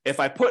 oh, if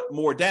I put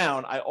more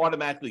down, I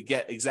automatically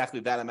get exactly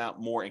that amount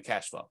more in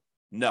cash flow.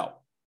 No,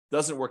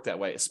 doesn't work that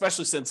way,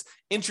 especially since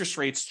interest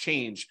rates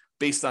change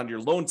based on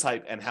your loan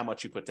type and how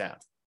much you put down.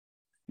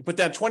 You put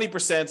down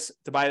 20%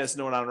 to buy it as a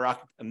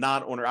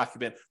non-owner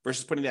occupant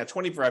versus putting down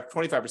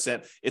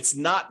 25%. It's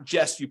not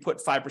just you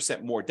put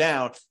 5% more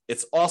down.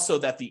 It's also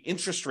that the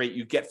interest rate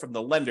you get from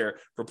the lender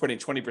for putting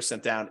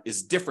 20% down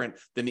is different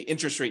than the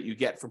interest rate you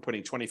get from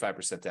putting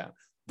 25% down.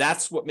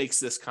 That's what makes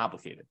this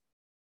complicated.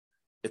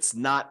 It's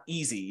not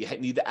easy. You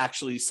need to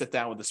actually sit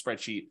down with the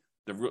spreadsheet,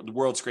 the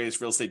world's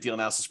greatest real estate deal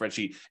analysis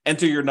spreadsheet,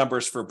 enter your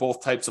numbers for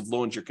both types of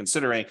loans you're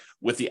considering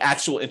with the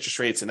actual interest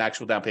rates and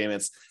actual down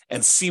payments,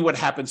 and see what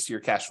happens to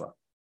your cash flow.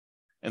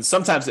 And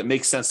sometimes it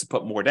makes sense to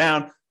put more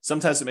down.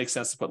 Sometimes it makes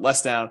sense to put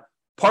less down,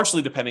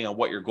 partially depending on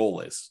what your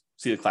goal is.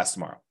 See the class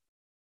tomorrow.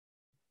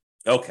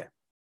 Okay. Let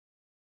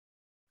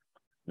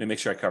me make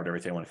sure I covered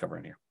everything I want to cover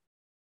in here.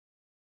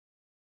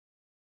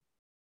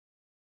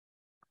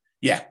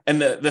 Yeah,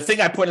 and the thing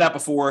I pointed out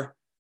before,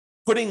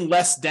 putting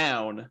less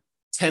down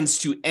tends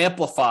to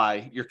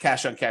amplify your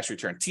cash on cash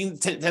return,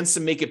 tends to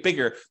make it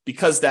bigger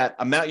because that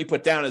amount you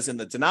put down is in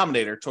the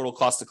denominator, total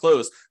cost to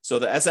close. So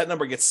that as that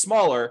number gets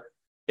smaller,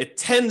 it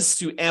tends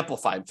to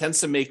amplify, tends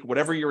to make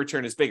whatever your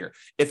return is bigger.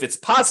 If it's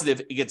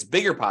positive, it gets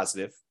bigger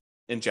positive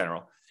in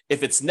general.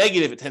 If it's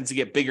negative, it tends to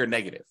get bigger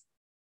negative.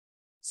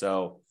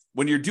 So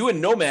when you're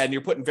doing Nomad and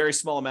you're putting very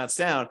small amounts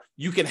down,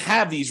 you can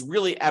have these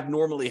really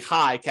abnormally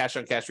high cash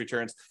on cash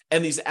returns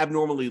and these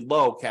abnormally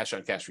low cash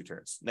on cash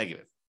returns,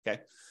 negative.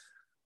 Okay.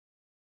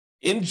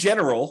 In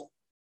general,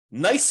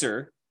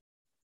 nicer,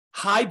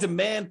 high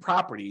demand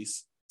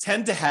properties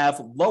tend to have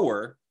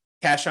lower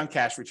cash on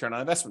cash return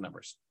on investment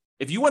numbers.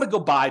 If you want to go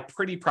buy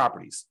pretty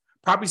properties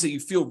that you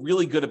feel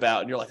really good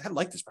about, and you're like, I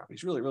like this property,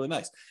 it's really, really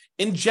nice.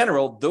 In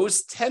general,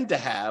 those tend to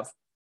have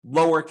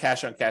lower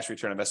cash on cash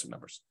return on investment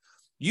numbers.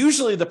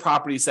 Usually the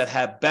properties that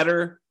have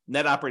better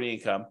net operating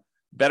income,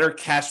 better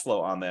cash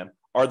flow on them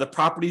are the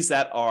properties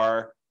that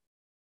are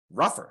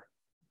rougher,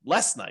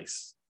 less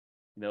nice.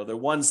 You know, they're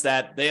ones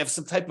that they have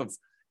some type of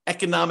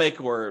economic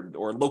or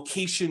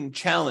location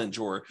challenge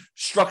or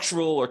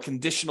structural or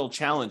conditional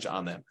challenge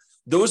on them.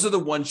 Those are the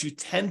ones you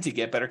tend to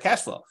get better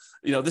cash flow.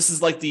 You know, this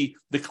is like the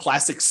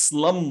classic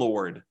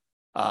slumlord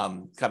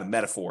kind of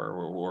metaphor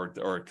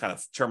or kind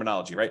of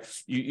terminology, right?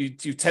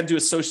 You tend to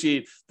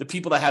associate the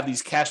people that have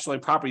these cash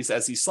flowing properties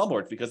as these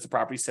slumlords because the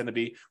properties tend to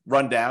be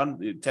run down.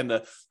 They tend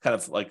to kind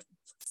of like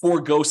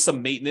forego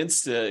some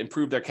maintenance to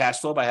improve their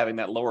cash flow by having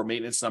that lower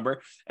maintenance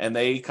number. And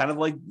they kind of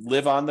like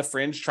live on the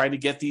fringe trying to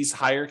get these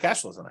higher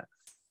cash flows on that.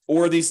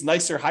 Or these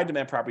nicer high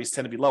demand properties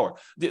tend to be lower.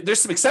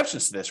 There's some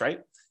exceptions to this, right?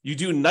 You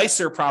do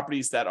nicer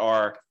properties that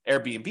are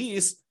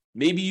Airbnbs,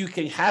 maybe you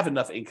can have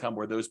enough income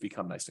where those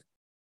become nicer.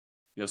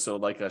 You know, so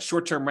like a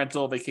short-term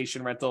rental,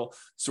 vacation rental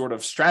sort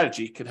of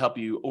strategy could help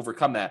you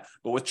overcome that.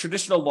 But with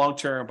traditional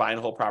long-term buy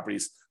and hold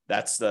properties,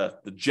 that's the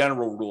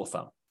general rule of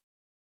thumb.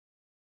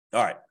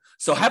 All right.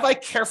 So have I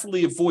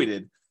carefully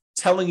avoided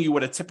telling you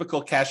what a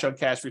typical cash on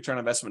cash return on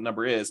investment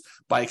number is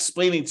by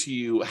explaining to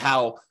you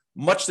how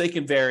much they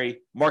can vary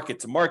market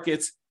to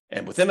market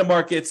and within the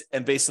markets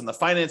and based on the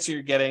financing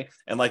you're getting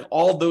and like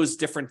all those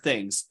different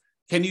things?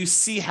 Can you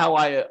see how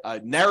I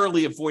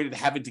narrowly avoided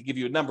having to give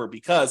you a number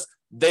because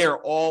they are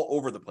all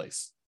over the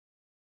place?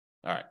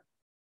 All right.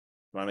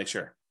 I want to make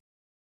sure.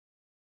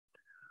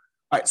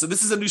 All right. So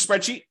this is a new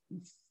spreadsheet.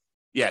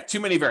 Yeah, too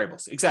many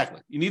variables.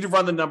 Exactly. You need to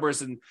run the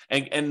numbers and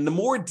the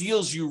more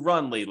deals you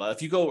run, Layla,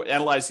 if you go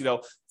analyze,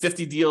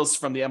 50 deals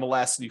from the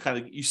MLS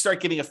and you start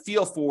getting a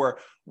feel for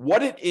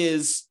what it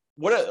is,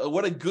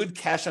 what a good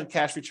cash on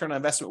cash return on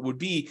investment would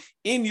be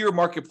in your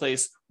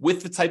marketplace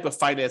with the type of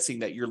financing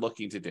that you're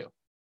looking to do.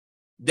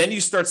 Then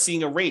you start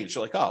seeing a range.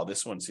 You're like, oh,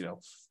 this one's,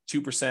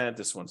 2%,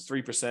 this one's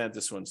 3%,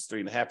 this one's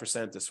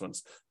 3.5%, this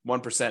one's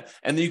 1%.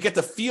 And then you get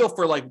the feel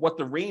for like what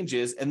the range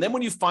is. And then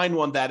when you find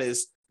one that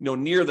is,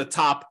 near the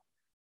top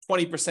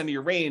 20% of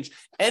your range,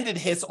 and it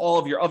hits all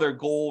of your other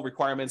goal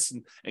requirements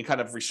and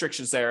kind of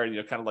restrictions there, and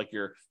kind of like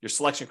your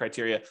selection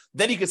criteria,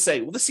 then you could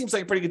say, well, this seems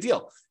like a pretty good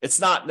deal. It's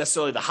not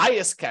necessarily the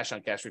highest cash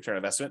on cash return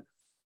investment.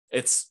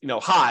 It's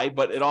high,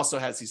 but it also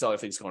has these other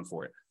things going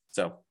for it.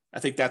 So I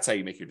think that's how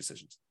you make your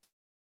decisions.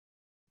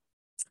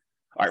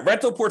 All right,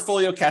 rental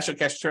portfolio, cash on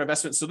cash return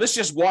investment. So this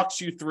just walks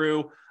you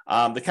through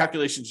the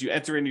calculations. You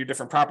enter in your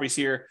different properties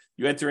here.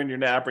 You enter in your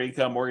net operating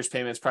income, mortgage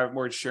payments, private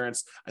mortgage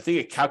insurance. I think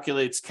it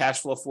calculates cash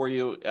flow for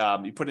you.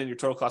 You put in your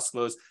total cost of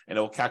close, and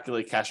it will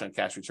calculate cash on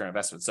cash return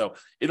investment. So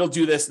it'll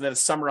do this, and then it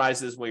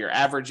summarizes what your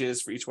average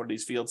is for each one of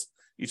these fields,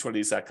 each one of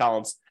these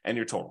columns, and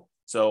your total.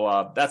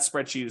 So that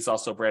spreadsheet is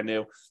also brand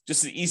new.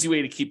 Just an easy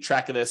way to keep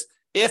track of this.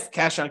 If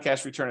cash on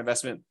cash return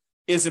investment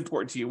is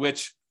important to you,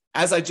 which,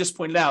 as I just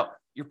pointed out,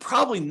 you're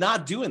probably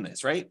not doing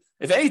this, right?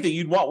 If anything,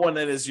 you'd want one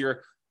that is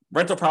your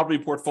rental property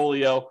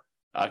portfolio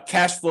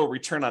cash flow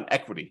return on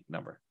equity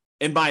number.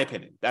 In my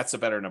opinion, that's a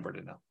better number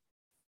to know.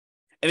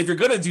 And if you're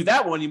going to do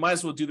that one, you might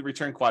as well do the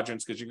return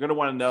quadrants because you're going to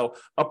want to know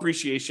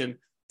appreciation,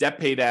 debt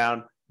pay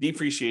down,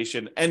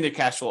 depreciation, and the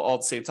cash flow all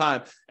at the same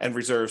time, and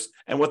reserves,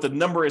 and what the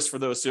number is for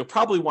those. So you'll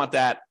probably want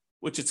that,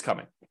 which it's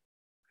coming.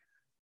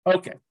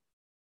 Okay.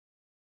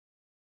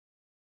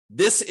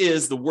 This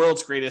is the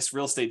world's greatest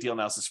real estate deal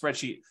analysis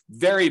spreadsheet,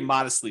 very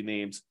modestly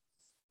named.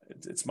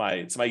 It's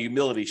my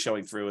humility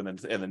showing through and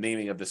the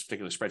naming of this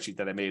particular spreadsheet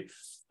that I made.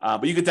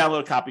 But you can download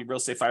a copy,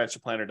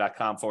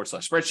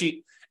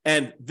 realestatefinancialplanner.com/spreadsheet.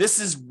 And this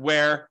is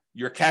where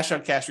your cash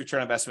on cash return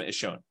on investment is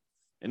shown.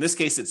 In this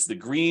case, it's the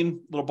green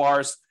little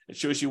bars. It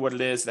shows you what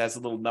it is. It has a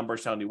little number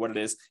telling you what it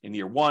is in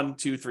year 1,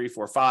 2, 3,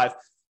 4, 5.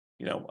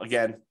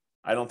 Again,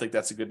 I don't think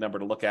that's a good number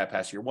to look at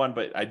past year 1,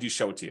 but I do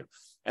show it to you.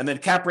 And then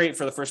cap rate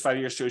for the first 5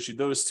 years shows you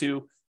those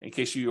two in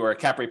case you are a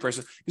cap rate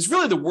person. Because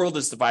really the world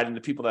is divided into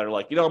people that are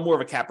like, I'm more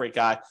of a cap rate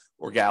guy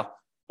or gal,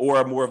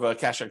 or more of a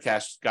cash on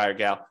cash guy or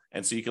gal.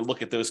 And so you can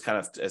look at those kind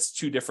of as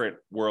two different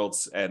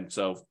worlds. And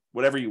so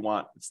whatever you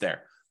want, it's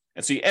there.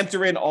 And so you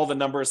enter in all the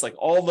numbers, like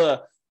all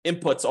the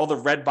inputs, all the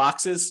red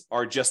boxes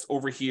are just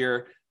over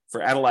here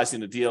for analyzing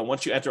the deal.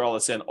 Once you enter all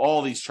this in,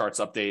 all these charts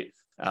update.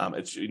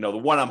 It's the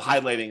one I'm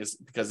highlighting is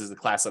because there's a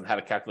class on how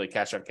to calculate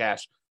cash on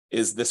cash.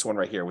 is this one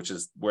right here, which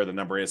is where the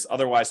number is.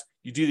 Otherwise,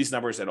 you do these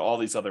numbers and all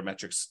these other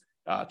metrics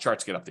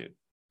charts get updated.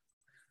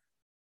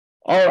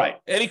 All right.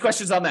 Any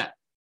questions on that?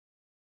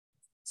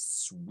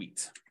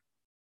 Sweet.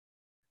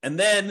 And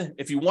then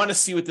if you want to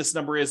see what this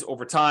number is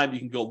over time, you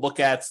can go look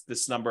at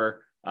this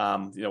number,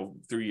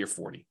 through year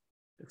 40.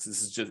 This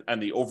is just on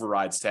the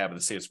overrides tab of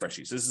the same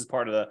spreadsheet. So this is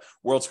part of the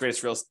world's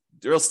greatest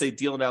real estate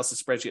deal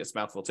analysis spreadsheet. It's a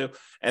mouthful too.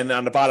 And then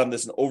on the bottom,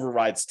 there's an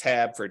overrides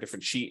tab for a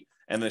different sheet.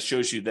 And then it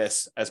shows you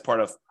this as part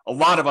of a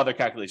lot of other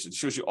calculations. It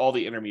shows you all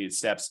the intermediate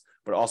steps,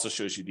 but it also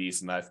shows you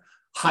these. And I've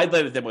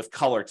highlighted them with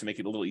color to make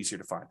it a little easier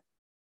to find.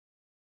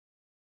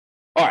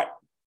 All right.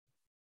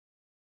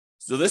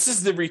 So this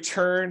is the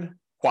return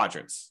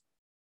quadrants.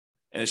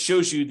 And it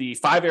shows you the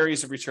 5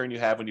 areas of return you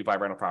have when you buy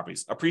rental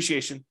properties.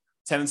 Appreciation,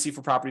 tendency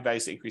for property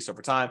values to increase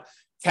over time.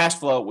 Cash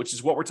flow, which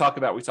is what we're talking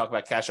about. We talk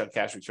about cash on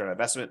cash return on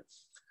investment.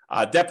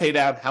 Debt pay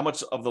down, how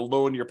much of the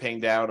loan you're paying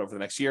down over the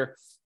next year.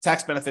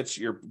 Tax benefits,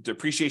 your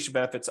depreciation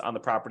benefits on the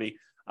property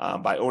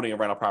by owning a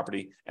rental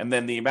property. And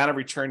then the amount of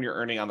return you're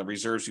earning on the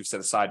reserves you've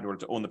set aside in order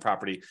to own the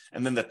property.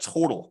 And then the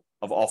total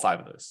of all 5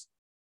 of those.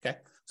 Okay,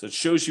 so it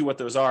shows you what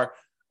those are.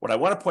 What I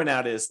want to point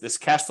out is this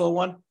cash flow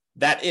one,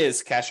 that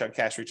is cash on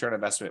cash return on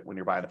investment when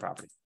you're buying the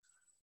property.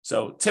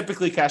 So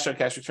typically cash on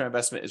cash return on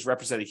investment is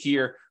represented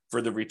here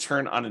for the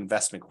return on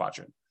investment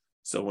quadrant.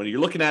 So when you're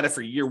looking at it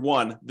for year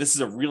 1, this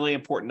is a really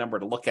important number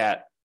to look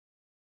at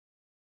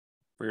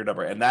for your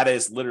number. And that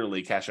is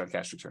literally cash on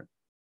cash return.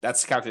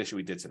 That's the calculation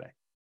we did today.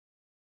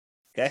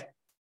 Okay.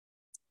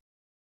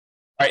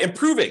 All right.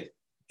 Improving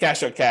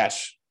cash on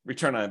cash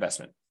return on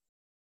investment.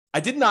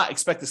 I did not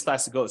expect this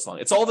class to go this long.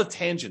 It's all the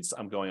tangents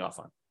I'm going off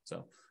on.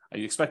 So I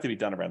expect to be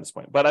done around this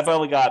point, but I've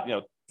only got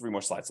 3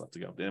 more slides left to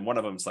go. And one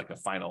of them is like a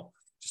final,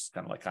 just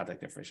kind of like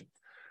contact information.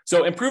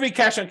 So improving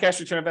cash on cash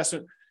return on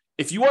investment.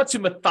 If you want to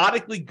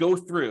methodically go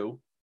through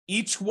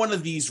each one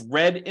of these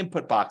red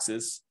input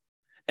boxes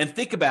and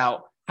think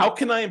about how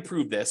can I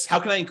improve this? How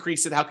can I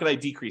increase it? How can I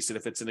decrease it?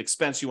 If it's an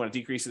expense, you want to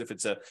decrease it. If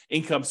it's an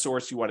income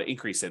source, you want to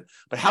increase it.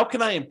 But how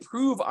can I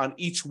improve on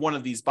each one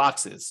of these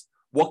boxes?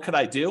 What could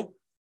I do?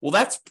 Well,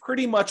 that's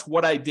pretty much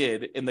what I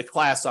did in the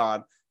class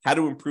on how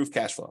to improve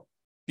cash flow.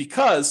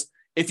 Because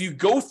if you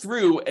go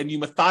through and you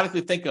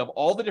methodically think of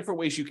all the different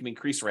ways you can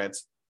increase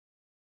rents,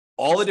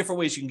 all the different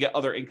ways you can get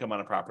other income on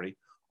a property,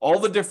 all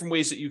the different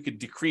ways that you could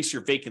decrease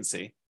your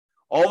vacancy,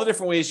 all the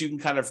different ways you can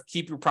kind of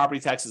keep your property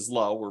taxes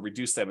low or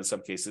reduce them in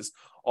some cases,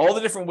 all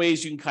the different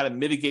ways you can kind of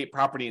mitigate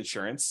property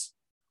insurance,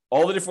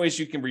 all the different ways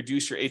you can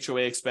reduce your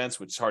HOA expense,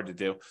 which is hard to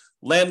do,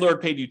 landlord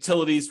paid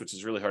utilities, which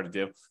is really hard to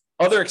do,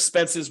 other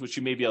expenses, which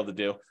you may be able to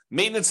do,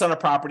 maintenance on a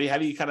property, how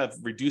do you kind of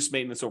reduce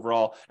maintenance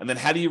overall, and then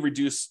how do you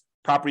reduce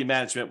property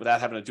management without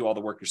having to do all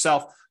the work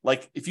yourself?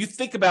 Like if you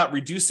think about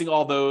reducing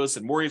all those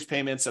and mortgage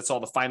payments, that's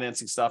all the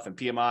financing stuff, and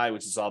PMI,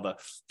 which is all the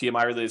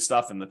PMI related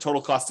stuff, and the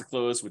total cost to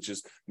close, which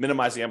is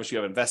minimizing how much you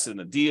have invested in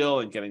the deal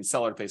and getting the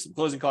seller to pay some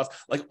closing costs.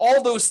 Like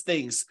all those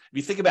things, if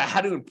you think about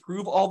how to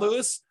improve all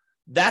those,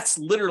 that's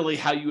literally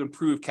how you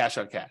improve cash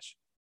on cash.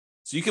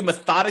 So you can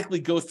methodically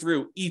go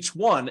through each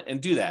one and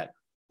do that.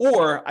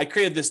 Or I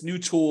created this new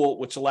tool,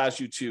 which allows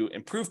you to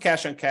improve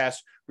cash on cash,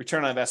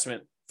 return on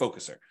investment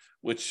focuser,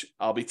 which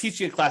I'll be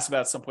teaching a class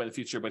about at some point in the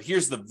future. But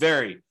here's the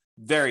very,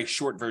 very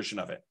short version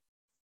of it.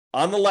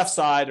 On the left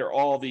side are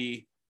all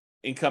the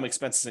income,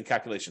 expenses, and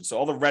calculations. So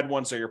all the red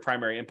ones are your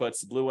primary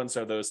inputs. The blue ones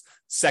are those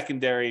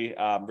secondary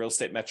real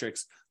estate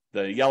metrics.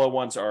 The yellow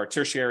ones are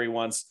tertiary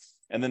ones.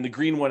 And then the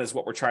green one is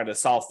what we're trying to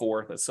solve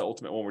for. That's the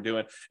ultimate one we're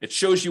doing. It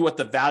shows you what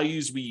the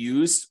values we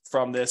use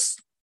from this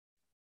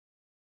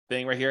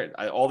thing right here.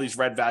 All these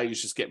red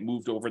values just get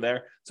moved over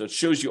there. So it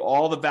shows you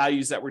all the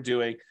values that we're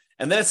doing.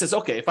 And then it says,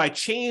 okay, if I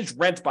change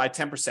rent by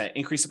 10%,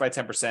 increase it by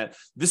 10%,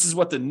 this is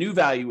what the new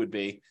value would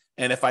be.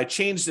 And if I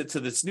changed it to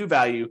this new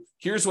value,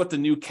 here's what the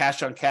new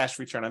cash on cash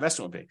return on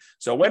investment would be.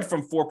 So it went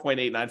from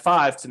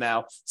 4.895 to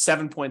now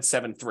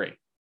 7.73.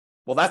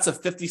 Well, that's a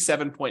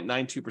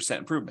 57.92%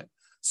 improvement.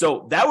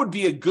 So that would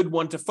be a good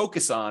one to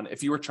focus on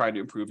if you were trying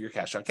to improve your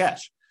cash on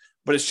cash.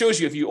 But it shows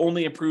you if you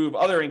only improve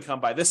other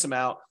income by this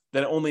amount,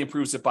 then it only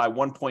improves it by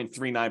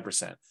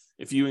 1.39%.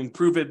 If you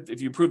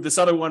improve this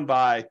other one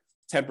by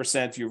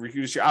 10%, you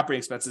reduce your operating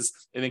expenses,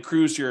 it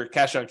improves your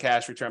cash on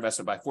cash return on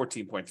investment by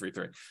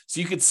 14.33. So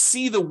you can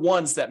see the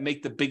ones that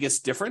make the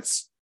biggest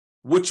difference,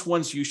 which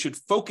ones you should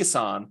focus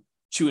on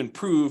to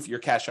improve your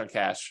cash on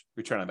cash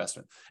return on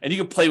investment. And you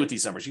can play with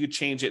these numbers. You could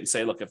change it and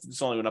say, look, if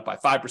this only went up by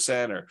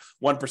 5% or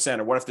 1%,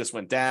 or what if this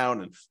went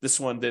down and this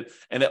one did,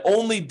 and it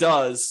only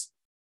does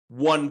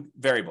one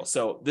variable.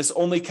 So this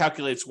only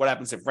calculates what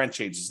happens if rent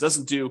changes. It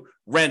doesn't do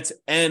rent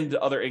and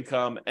other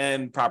income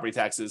and property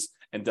taxes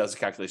and does a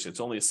calculation. It's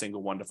only a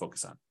single one to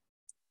focus on.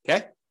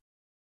 Okay.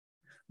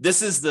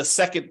 This is the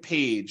second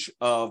page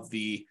of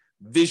the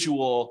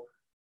visual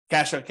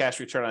cash on cash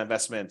return on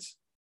investment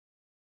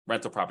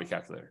rental property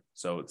calculator.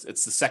 So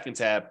it's the second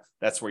tab.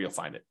 That's where you'll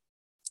find it.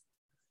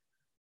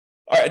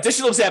 All right,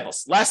 additional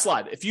examples. Last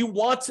slide. If you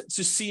want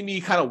to see me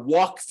kind of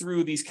walk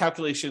through these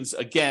calculations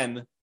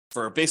again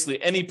for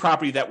basically any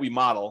property that we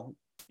model,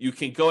 you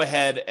can go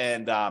ahead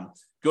and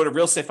go to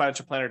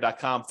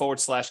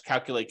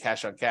realestatefinancialplanner.com/calculate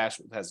cash on cash.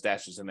 It has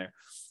dashes in there.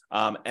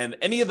 And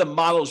any of the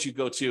models you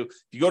go to, if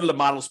you go to the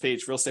models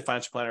page, Real Estate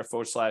Financial Planner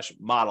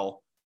 /model,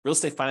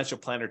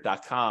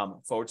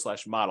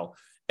 realestatefinancialplanner.com/model.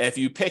 And if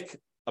you pick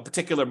a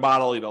particular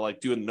model, like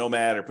doing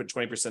Nomad or put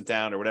 20%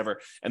 down or whatever,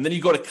 and then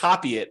you go to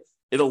copy it,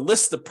 it'll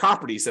list the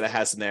properties that it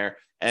has in there.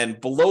 And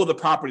below the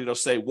property, it'll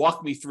say,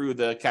 walk me through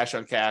the cash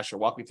on cash, or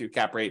walk me through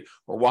cap rate,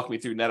 or walk me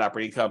through net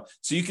operating income.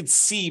 So you can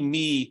see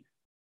me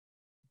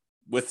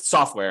with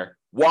software,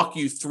 walk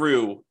you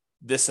through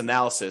this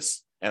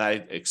analysis. And I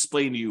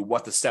explain to you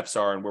what the steps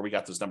are and where we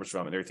got those numbers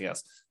from and everything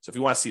else. So if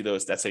you want to see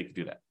those, that's how you can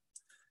do that.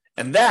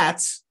 And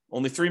that's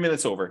only 3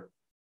 minutes over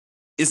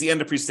is the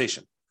end of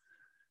presentation.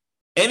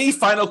 Any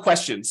final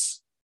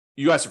questions?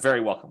 You guys are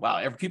very welcome.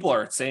 Wow, people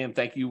are saying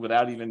thank you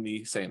without even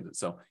me saying it.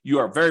 So you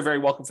are very, very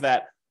welcome for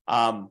that.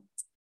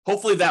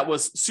 Hopefully that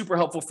was super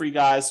helpful for you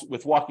guys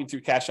with walking through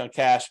cash on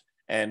cash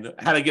and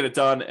how to get it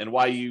done and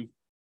why you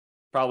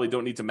probably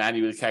don't need to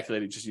manually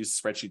calculate it, just use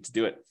the spreadsheet to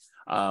do it.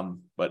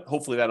 But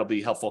hopefully that'll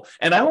be helpful.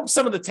 And I hope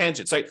some of the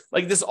tangents, right?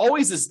 Like there's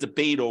always this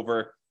debate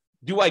over,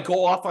 do I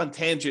go off on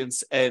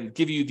tangents and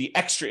give you the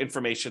extra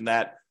information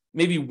that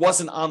maybe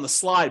wasn't on the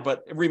slide,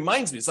 but it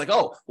reminds me, it's like,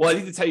 oh, well, I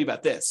need to tell you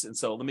about this. And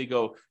so let me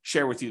go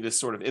share with you this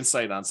sort of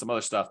insight on some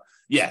other stuff.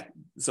 Yeah.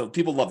 So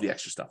people love the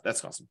extra stuff.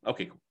 That's awesome.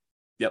 Okay, cool.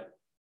 Yep.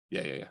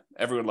 Yeah.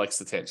 Everyone likes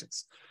the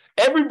tangents.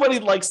 Everybody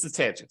likes the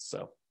tangents.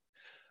 So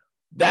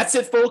that's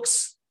it,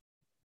 folks.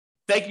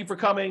 Thank you for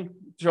coming.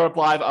 Show up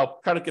live. I'll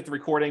try to get the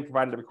recording,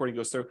 provided the recording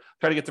goes through.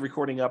 Try to get the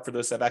recording up for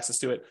those that have access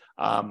to it.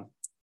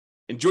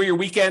 Enjoy your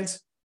weekend.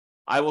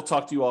 I will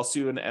talk to you all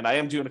soon. And I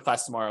am doing a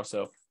class tomorrow.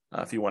 So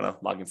if you want to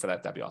log in for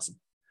that, that'd be awesome.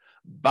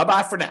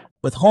 Bye-bye for now.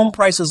 With home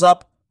prices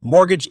up,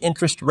 mortgage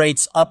interest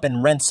rates up,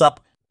 and rents up,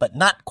 but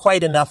not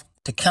quite enough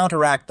to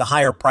counteract the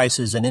higher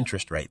prices and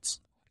interest rates.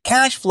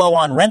 Cash flow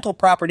on rental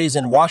properties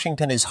in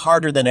Washington is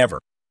harder than ever.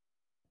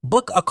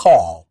 Book a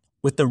call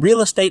with the Real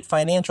Estate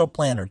Financial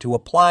Planner to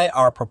apply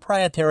our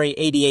proprietary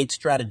 88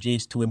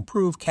 strategies to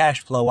improve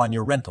cash flow on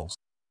your rentals.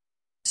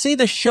 See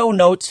the show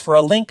notes for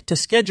a link to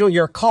schedule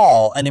your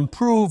call and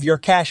improve your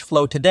cash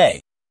flow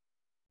today.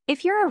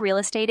 If you're a real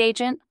estate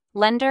agent,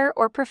 lender,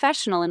 or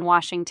professional in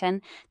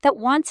Washington that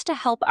wants to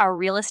help our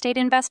real estate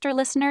investor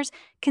listeners,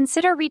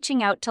 consider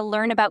reaching out to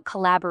learn about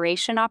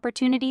collaboration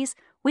opportunities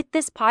with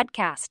this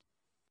podcast.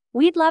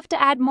 We'd love to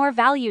add more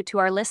value to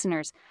our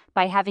listeners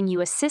by having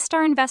you assist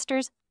our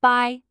investors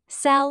buy,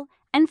 sell,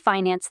 and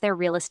finance their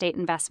real estate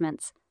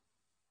investments.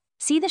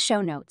 See the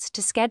show notes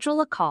to schedule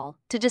a call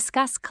to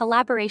discuss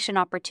collaboration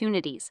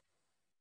opportunities.